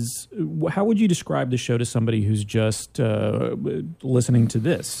would you describe the show to somebody who's just listening to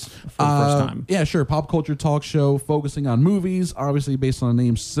this for the first time? Yeah, sure. Pop culture talk show focusing on movies, obviously based on the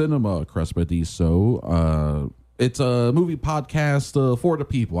name Cinema Crespediso. It's a movie podcast for the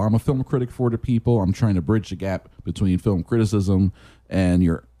people. I'm a film critic for the people. I'm trying to bridge the gap between film criticism and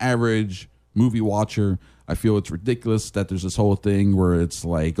your average movie watcher. I feel it's ridiculous that there's this whole thing where it's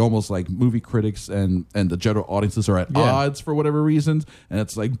like almost like movie critics and the general audiences are at odds for whatever reasons. And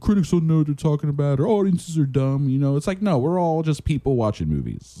it's like critics don't know what they're talking about, or audiences are dumb. You know, it's like, no, we're all just people watching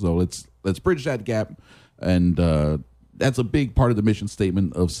movies. So let's bridge that gap and that's a big part of the mission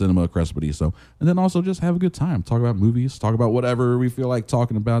statement of Cinema Crespediso. And then also just have a good time. Talk about movies. Talk about whatever we feel like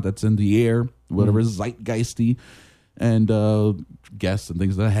talking about that's in the air, whatever is zeitgeisty. And guests and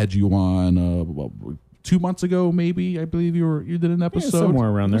things that I had you on 2 months ago, maybe. I believe you did an episode. Somewhere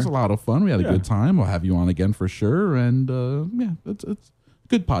around there. It was a lot of fun. We had a good time. We'll have you on again for sure. And it's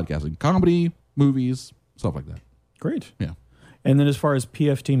good podcasting. Comedy, movies, stuff like that. Great. Yeah. And then as far as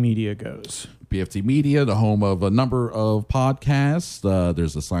PFT Media goes, PFT Media, the home of a number of podcasts.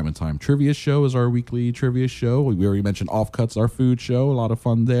 There's the Simon Time Trivia Show is our weekly trivia show. We already mentioned Offcuts, our food show. A lot of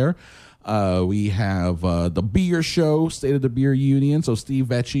fun there. We have the Beer Show, State of the Beer Union. So Steve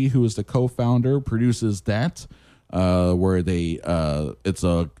Vecchi, who is the co-founder, produces that, where it's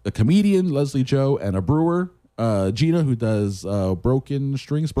a comedian, Leslie Joe, and a brewer, Gina, who does Broken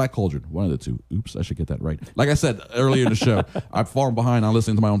Strings, Black Cauldron, one of the two. Oops, I should get that right. Like I said earlier in the show, I've fallen behind on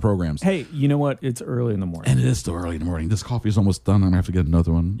listening to my own programs. hey, you know what? It's early in the morning. And it is still early in the morning. This coffee is almost done. I'm going to have to get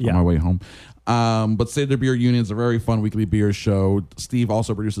another one on my way home. But State of the Beer Union is a very fun weekly beer show. Steve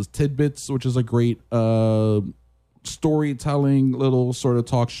also produces Tidbits, which is a great storytelling little sort of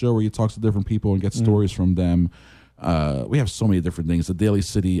talk show where he talks to different people and gets stories from them. We have so many different things. The Daily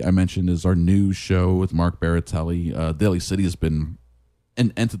City, I mentioned, is our news show with Mark Baratelli. Daily City has been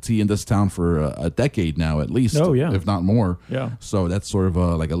an entity in this town for a decade now, at least, if not more. Yeah. So that's sort of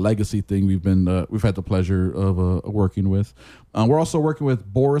like a legacy thing we've had the pleasure of working with. We're also working with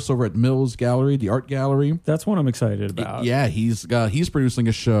Boris over at Mills Gallery, the art gallery. That's what I'm excited about. Yeah, he's producing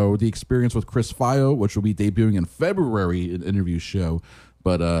a show, The Experience with Chris Fio, which will be debuting in February, an interview show.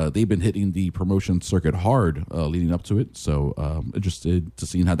 But they've been hitting the promotion circuit hard leading up to it. So interested to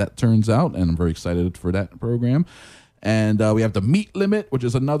seeing how that turns out. And I'm very excited for that program. And we have the Meat Limit, which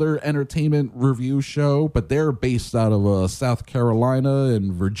is another entertainment review show. But they're based out of South Carolina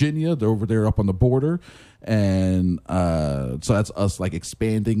and Virginia. They're over there up on the border. And so that's us like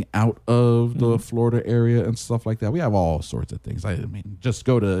expanding out of the Florida area and stuff like that. We have all sorts of things. I mean, if you just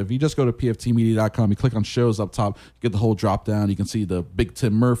go to pftmedia.com, you click on shows up top, you get the whole drop down. You can see the Big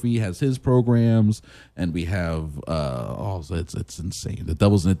Tim Murphy has his programs, and we have it's insane. The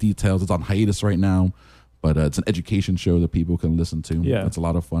Devil's in the Details. It's on hiatus right now. But it's an education show that people can listen to. Yeah. It's a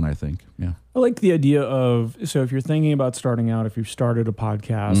lot of fun, I think. Yeah. I like the idea of, so if you're thinking about starting out, if you've started a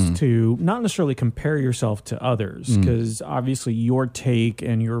podcast, to not necessarily compare yourself to others, because obviously your take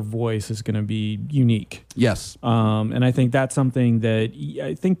and your voice is going to be unique. Yes. And I think that's something that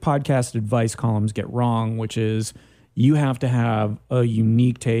I think podcast advice columns get wrong, which is you have to have a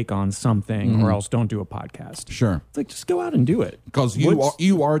unique take on something or else don't do a podcast. Sure. It's like, just go out and do it. Because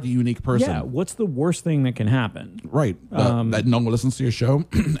you are the unique person. Yeah. What's the worst thing that can happen? Right. That no one listens to your show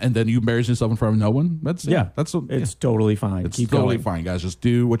and then you embarrass yourself in front of no one. It's totally fine. It's Keep totally going. fine, guys. Just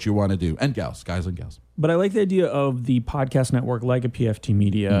do what you want to do. And guys and gals. But I like the idea of the podcast network like a PFT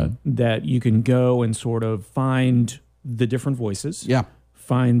Media that you can go and sort of find the different voices. Yeah.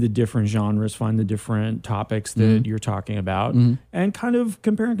 Find the different genres, find the different topics that you're talking about, and kind of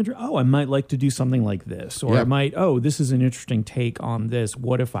compare and contrast. Oh, I might like to do something like this. Or I might, this is an interesting take on this.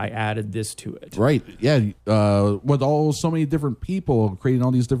 What if I added this to it? Right. Yeah. With so many different people creating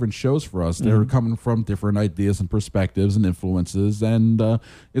all these different shows for us, they're coming from different ideas and perspectives and influences. And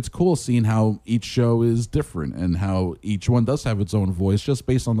it's cool seeing how each show is different and how each one does have its own voice just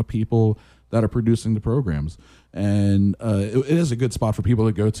based on the people that are producing the programs. And it is a good spot for people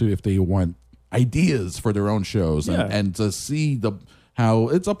to go to if they want ideas for their own shows and to see how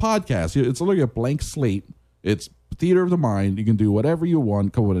it's a podcast. It's literally a blank slate. It's theater of the mind. You can do whatever you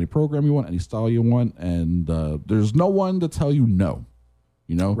want, come with any program you want, any style you want, and there's no one to tell you no.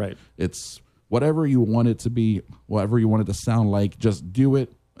 You know? Right. It's whatever you want it to be, whatever you want it to sound like, just do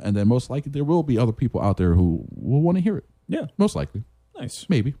it. And then most likely there will be other people out there who will want to hear it. Yeah. Most likely. Nice.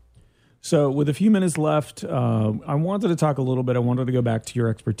 Maybe. So with a few minutes left, I wanted to talk a little bit. I wanted to go back to your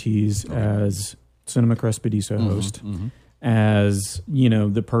expertise as Cinema Crespediso host, as,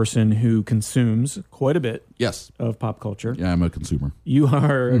 the person who consumes quite a bit of pop culture. Yeah, I'm a consumer. You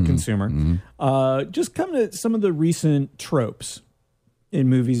are a consumer. Just come to some of the recent tropes in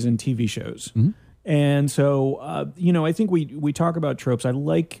movies and TV shows. And so, I think we talk about tropes. I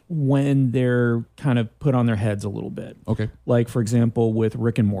like when they're kind of put on their heads a little bit. Okay. Like, for example, with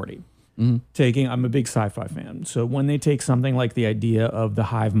Rick and Morty. I'm a big sci-fi fan. So when they take something like the idea of the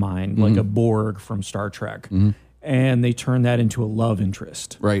hive mind, like a Borg from Star Trek, and they turn that into a love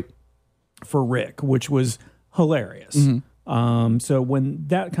interest for Rick, which was hilarious. So when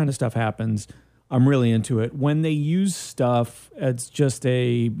that kind of stuff happens, I'm really into it. When they use stuff, it's just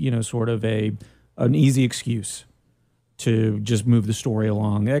a, sort of an easy excuse to just move the story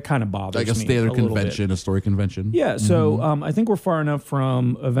along. That kind of bothers me. Like a standard little convention, bit. a story convention. Yeah, so I think we're far enough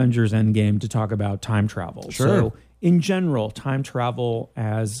from Avengers Endgame to talk about time travel. Sure. So in general, time travel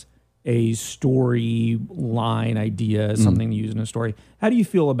as a storyline idea, something to use in a story. How do you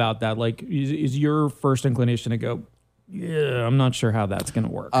feel about that? Like, is your first inclination to go, yeah, I'm not sure how that's going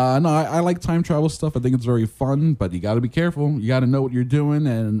to work? No, I like time travel stuff. I think it's very fun, but you got to be careful. You got to know what you're doing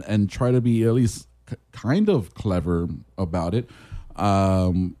and try to be at least kind of clever about it.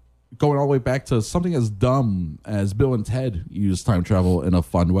 Going all the way back to something as dumb as Bill and Ted used time travel in a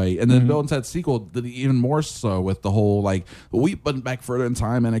fun way. And then Bill and Ted's sequel did it even more so with the whole, like, we went back further in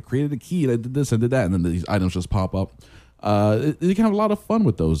time and I created a key and I did this and did that. And then these items just pop up. You can have a lot of fun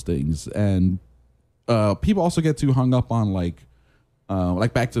with those things. And people also get too hung up on, like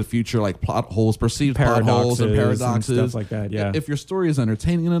Back to the Future, like plot holes, perceived plot holes and paradoxes. And stuff like that, yeah. If your story is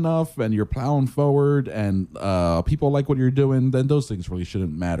entertaining enough and you're plowing forward and people like what you're doing, then those things really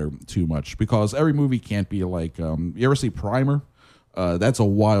shouldn't matter too much, because every movie can't be like, you ever see Primer? That's a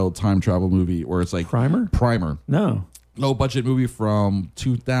wild time travel movie where it's like Primer. No. Low budget movie from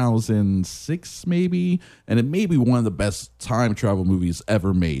 2006 maybe, and it may be one of the best time travel movies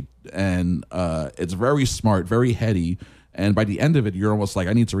ever made. And it's very smart, very heady. And by the end of it, you're almost like,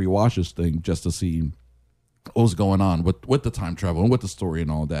 I need to rewatch this thing just to see what was going on with the time travel and with the story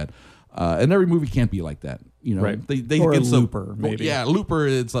and all that. And every movie can't be like that, you know. Right. They or get Looper, maybe. Yeah, Looper.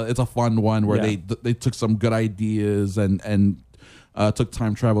 It's a fun one where they took some good ideas and took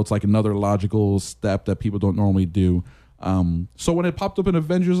time travel to like another logical step that people don't normally do. So when it popped up in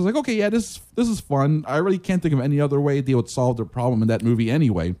Avengers, I was like, okay, yeah, this is fun. I really can't think of any other way they would solve the problem in that movie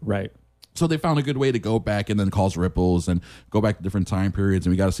anyway. Right. So they found a good way to go back and then cause ripples and go back to different time periods,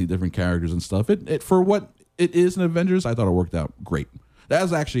 and we got to see different characters and stuff. It for what it is in Avengers, I thought it worked out great. That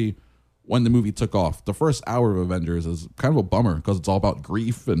was actually when the movie took off. The first hour of Avengers is kind of a bummer because it's all about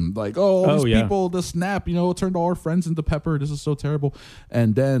grief and like, all these people, the snap, turned all our friends into pepper. This is so terrible.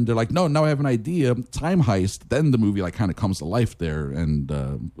 And then they're like, no, now I have an idea. Time heist. Then the movie like kind of comes to life there and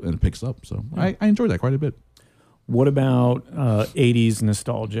it picks up. So I enjoyed that quite a bit. What about 80s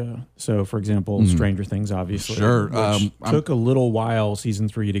nostalgia? So, for example, Stranger Things, obviously. Sure. Which took a little while, season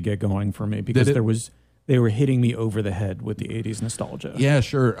 3, to get going for me because they were hitting me over the head with the 80s nostalgia. Yeah,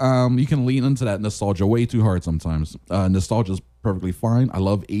 sure. You can lean into that nostalgia way too hard sometimes. Nostalgia is perfectly fine. I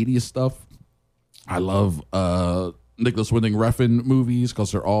love 80s stuff. I love Nicholas Winding Refn movies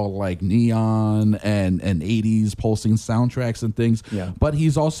because they're all like neon and 80s pulsing soundtracks and things. Yeah. But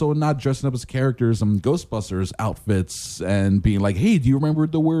he's also not dressing up as characters in Ghostbusters outfits and being like, hey, do you remember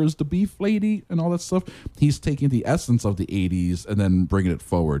the Where's the Beef Lady and all that stuff? He's taking the essence of the 80s and then bringing it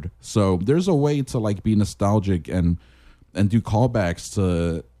forward. So there's a way to like be nostalgic and do callbacks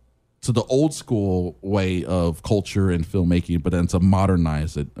to the old school way of culture and filmmaking, but then to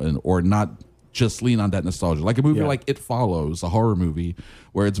modernize it or not just lean on that nostalgia. Like a movie like It Follows, a horror movie,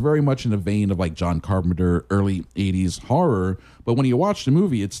 where it's very much in the vein of like John Carpenter, early 80s horror. But when you watch the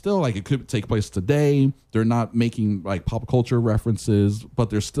movie, it's still like it could take place today. They're not making like pop culture references, but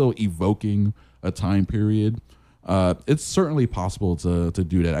they're still evoking a time period. It's certainly possible to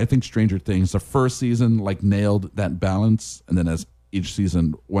do that. I think Stranger Things, the first season, like nailed that balance. And then as each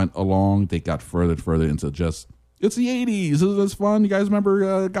season went along, they got further and further into just, it's the 80s. Isn't this fun? You guys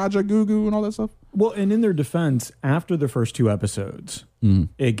remember Gaja Goo Goo and all that stuff? Well, and in their defense, after the first 2 episodes,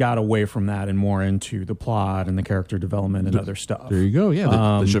 it got away from that and more into the plot and the character development and other stuff. There you go.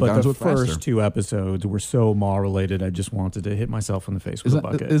 Yeah, they should have but gone to the it faster. first 2 episodes were so Maw related, I just wanted to hit myself in the face with a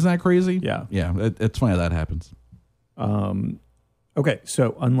bucket. Isn't that crazy? Yeah. Yeah, it's funny that happens. Okay,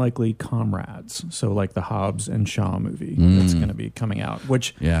 so Unlikely Comrades. So like the Hobbs and Shaw movie that's going to be coming out,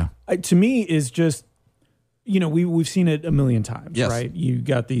 which to me is just, we've seen it a million times, right? You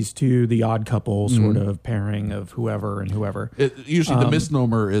got these two, the odd couple sort of pairing of whoever and whoever. Usually the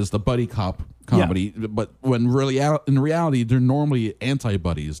misnomer is the buddy cop comedy, but when really in reality, they're normally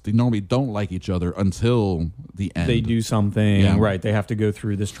anti-buddies. They normally don't like each other until the end. They do something, right? They have to go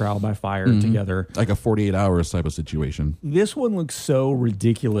through this trial by fire together. Like a 48 hours type of situation. This one looks so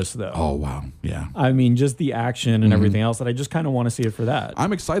ridiculous, though. Oh, wow. Yeah. I mean, just the action and everything else that I just kind of want to see it for that.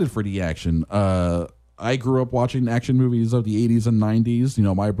 I'm excited for the action. I grew up watching action movies of the 80s and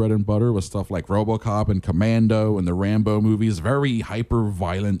 90s. My bread and butter was stuff like RoboCop and Commando and the Rambo movies, very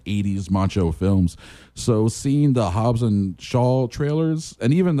hyper-violent 80s macho films. So seeing the Hobbs and Shaw trailers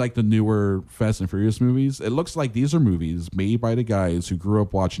and even like the newer Fast and Furious movies, it looks like these are movies made by the guys who grew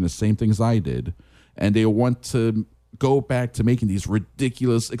up watching the same things I did. And they want to go back to making these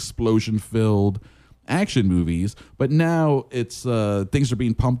ridiculous explosion-filled action movies, but now it's things are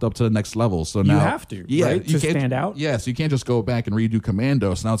being pumped up to the next level. So now you have to, right? To stand out. Yeah, so you can't just go back and redo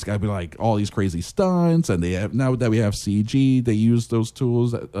Commando. So now it's got to be like all these crazy stunts, and they have, now that we have CG, they use those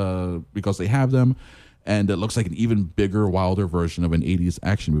tools because they have them. And it looks like an even bigger, wilder version of an 80s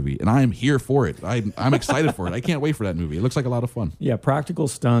action movie. And I am here for it. I'm excited for it. I can't wait for that movie. It looks like a lot of fun. Yeah, practical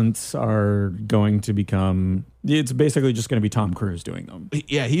stunts are going to become... It's basically just going to be Tom Cruise doing them.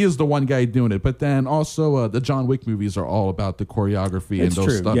 Yeah, he is the one guy doing it. But then also the John Wick movies are all about the choreography and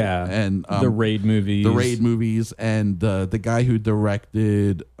those stuff. Yeah, and the Raid movies. The Raid movies. And the guy who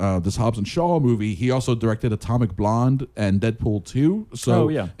directed this Hobbs and Shaw movie, he also directed Atomic Blonde and Deadpool 2. So,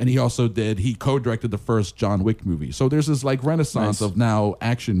 and he co-directed the first John Wick movie. So there's this like renaissance of now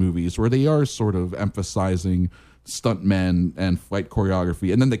action movies where they are sort of emphasizing stuntmen and fight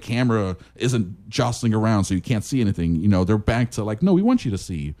choreography, and then the camera isn't jostling around so you can't see anything. You know, they're back to like, no, we want you to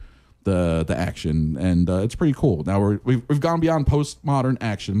see the action, and it's pretty cool. Now we've gone beyond postmodern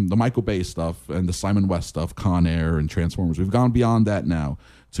action, the Michael Bay stuff and the Simon West stuff, Con Air and Transformers. We've gone beyond that now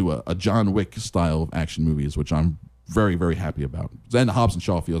to a John Wick style of action movies, which I'm very, very happy about. Then Hobbs and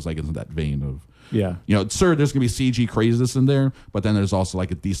Shaw feels like it's in that vein of, you know, sure, there's gonna be CG craziness in there, but then there's also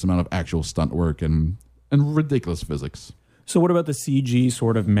like a decent amount of actual stunt work and ridiculous physics. So what about the CG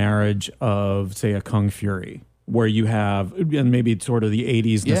sort of marriage of, say, a Kung Fury, where you have, and maybe it's sort of the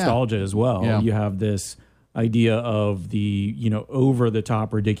 80s nostalgia as well. Yeah. You have this idea of the, you know,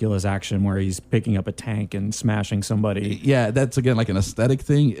 over-the-top ridiculous action where he's picking up a tank and smashing somebody. Yeah, that's, again, like an aesthetic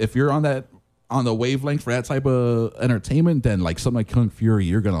thing. If you're on the wavelength for that type of entertainment, then like something like Kung Fury,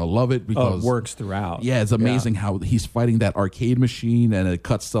 you're gonna love it because it works throughout. Yeah, it's amazing how he's fighting that arcade machine, and it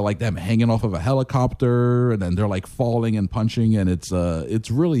cuts to like them hanging off of a helicopter, and then they're like falling and punching, and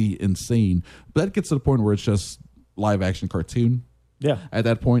it's really insane. But that gets to the point where it's just live action cartoon. Yeah, at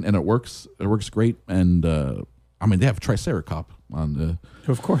that point, and it works. It works great, and I mean they have Triceracop on the.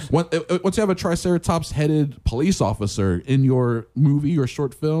 Of course. Once you have a Triceratops-headed police officer in your movie or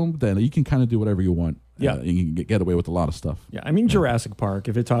short film, then you can kind of do whatever you want. Yeah. You can get away with a lot of stuff. Yeah, I mean, Jurassic Park,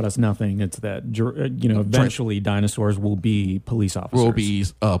 if it taught us nothing, it's that, you know, eventually dinosaurs will be police officers. Will be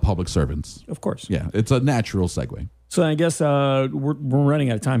public servants. Of course. Yeah, it's a natural segue. So I guess we're running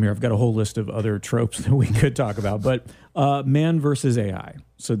out of time here. I've got a whole list of other tropes that we could talk about. But man versus AI.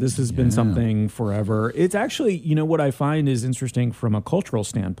 So this has been something forever. It's actually, you know, what I find is interesting from a cultural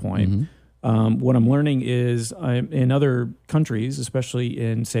standpoint. What I'm learning is in other countries, especially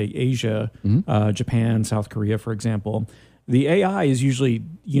in, say, Asia, Japan, South Korea, for example, the AI is usually,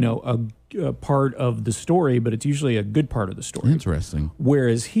 you know, a part of the story, but it's usually a good part of the story. Interesting.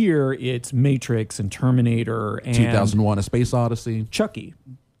 Whereas here, it's Matrix and Terminator and 2001: A Space Odyssey. Chucky.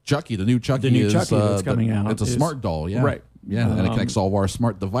 The new Chucky that's coming out. It's a smart doll, Right. Yeah, and it connects all of our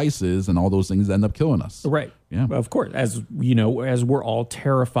smart devices, and all those things end up killing us. Right. Yeah. Of course, as you know, as we're all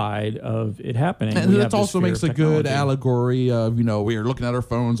terrified of it happening. And that also makes a good allegory of, you know, we're looking at our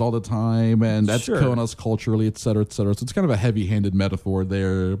phones all the time, and that's killing us culturally, et cetera, et cetera. So it's kind of a heavy-handed metaphor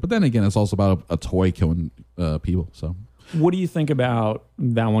there. But then again, it's also about a toy killing people. So, what do you think about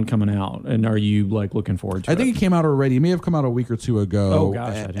that one coming out? And are you like looking forward to it? I think it came out already. It may have come out a week or two ago. Oh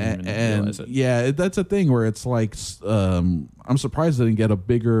gosh, I didn't even realize it. Yeah, that's a thing where it's like I'm surprised it didn't get a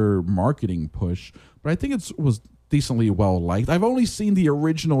bigger marketing push, but I think it was decently well liked. I've only seen the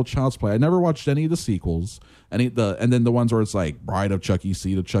original Child's Play. I never watched any of the sequels, and then the ones where it's like Bride of Chucky,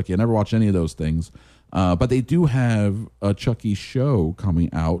 Seed of Chucky. I never watched any of those things. But they do have a Chucky show coming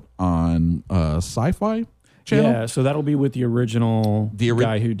out on Sci-Fi channel. Yeah, so that'll be with the original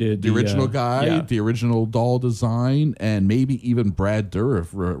guy who did the original doll design, and maybe even Brad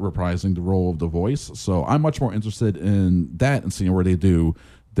Dourif reprising the role of the voice. So I'm much more interested in that and seeing where they do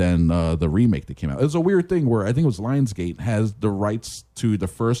than the remake that came out. It's a weird thing where I think it was Lionsgate has the rights to the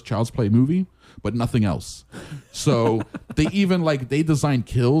first Child's Play movie, but nothing else. So they even they designed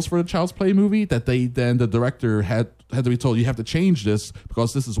kills for the Child's Play movie that the director had to be told, you have to change this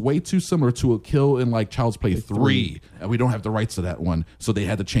because this is way too similar to a kill in like Child's Play 3, and we don't have the rights to that one. So they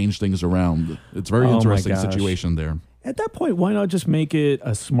had to change things around. It's a very interesting situation there. At that point, why not just make it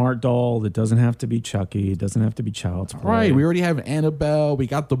a smart doll that doesn't have to be Chucky, doesn't have to be Child's Play? Right. We already have Annabelle. We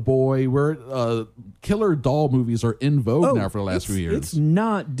got The Boy. Killer doll movies are in vogue now for the last few years. It's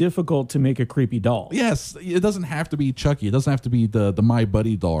not difficult to make a creepy doll. Yes. It doesn't have to be Chucky. It doesn't have to be the My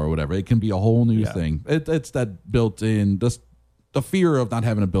Buddy doll or whatever. It can be a whole new thing. It's that built-in, just the fear of not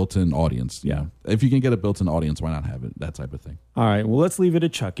having a built-in audience. Yeah. If you can get a built-in audience, why not have it? That type of thing. All right. Well, let's leave it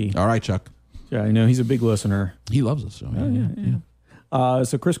at Chucky. All right, Chuck. Yeah, I know he's a big listener. He loves us. So yeah.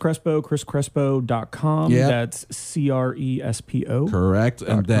 So Chris Crespo, chriscrespo.com. Yeah. That's CRESPO. Correct.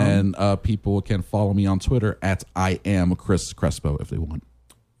 And then people can follow me on Twitter at I am Chris Crespo if they want.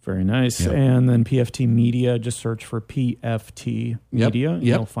 Very nice. Yep. And then PFT Media, just search for PFT Media. Yep.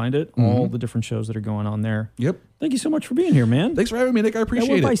 You'll find it. All the different shows that are going on there. Yep. Thank you so much for being here, man. Thanks for having me, Nick. I That appreciate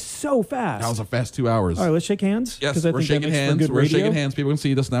went by it. so fast. That was a fast 2 hours. All right, let's shake hands. Yes, 'cause I we're think that shaking makes for hands. good We're radio. shaking hands. People can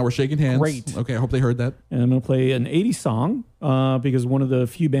see us now. We're shaking hands. Great. Okay, I hope they heard that. And I'm going to play an 80s song because one of the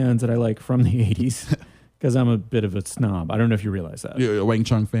few bands that I like from the 80s, because I'm a bit of a snob. I don't know if you realize that. You're a Wang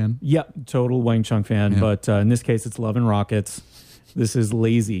Chung fan? Yep, total Wang Chung fan. Yeah. But in this case, it's Love and Rockets. This is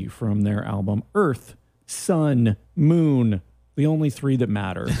Lazy from their album Earth, Sun, Moon, the only three that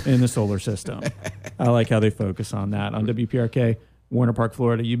matter in the solar system. I like how they focus on that. On WPRK, Warner Park,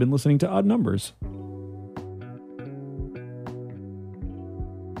 Florida, you've been listening to Odd Numbers.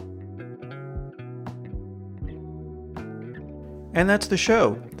 And that's the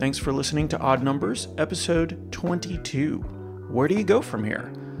show. Thanks for listening to Odd Numbers, episode 22. Where do you go from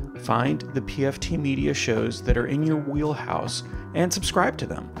here? Find the PFT Media shows that are in your wheelhouse and subscribe to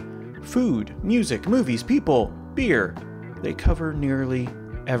them. Food, music, movies, people, beer. They cover nearly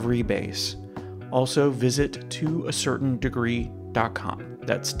every base. Also visit toacertaindegree.com.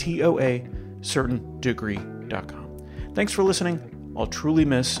 That's TOA certaindegree.com. Thanks for listening. I'll truly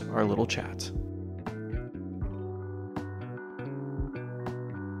miss our little chats.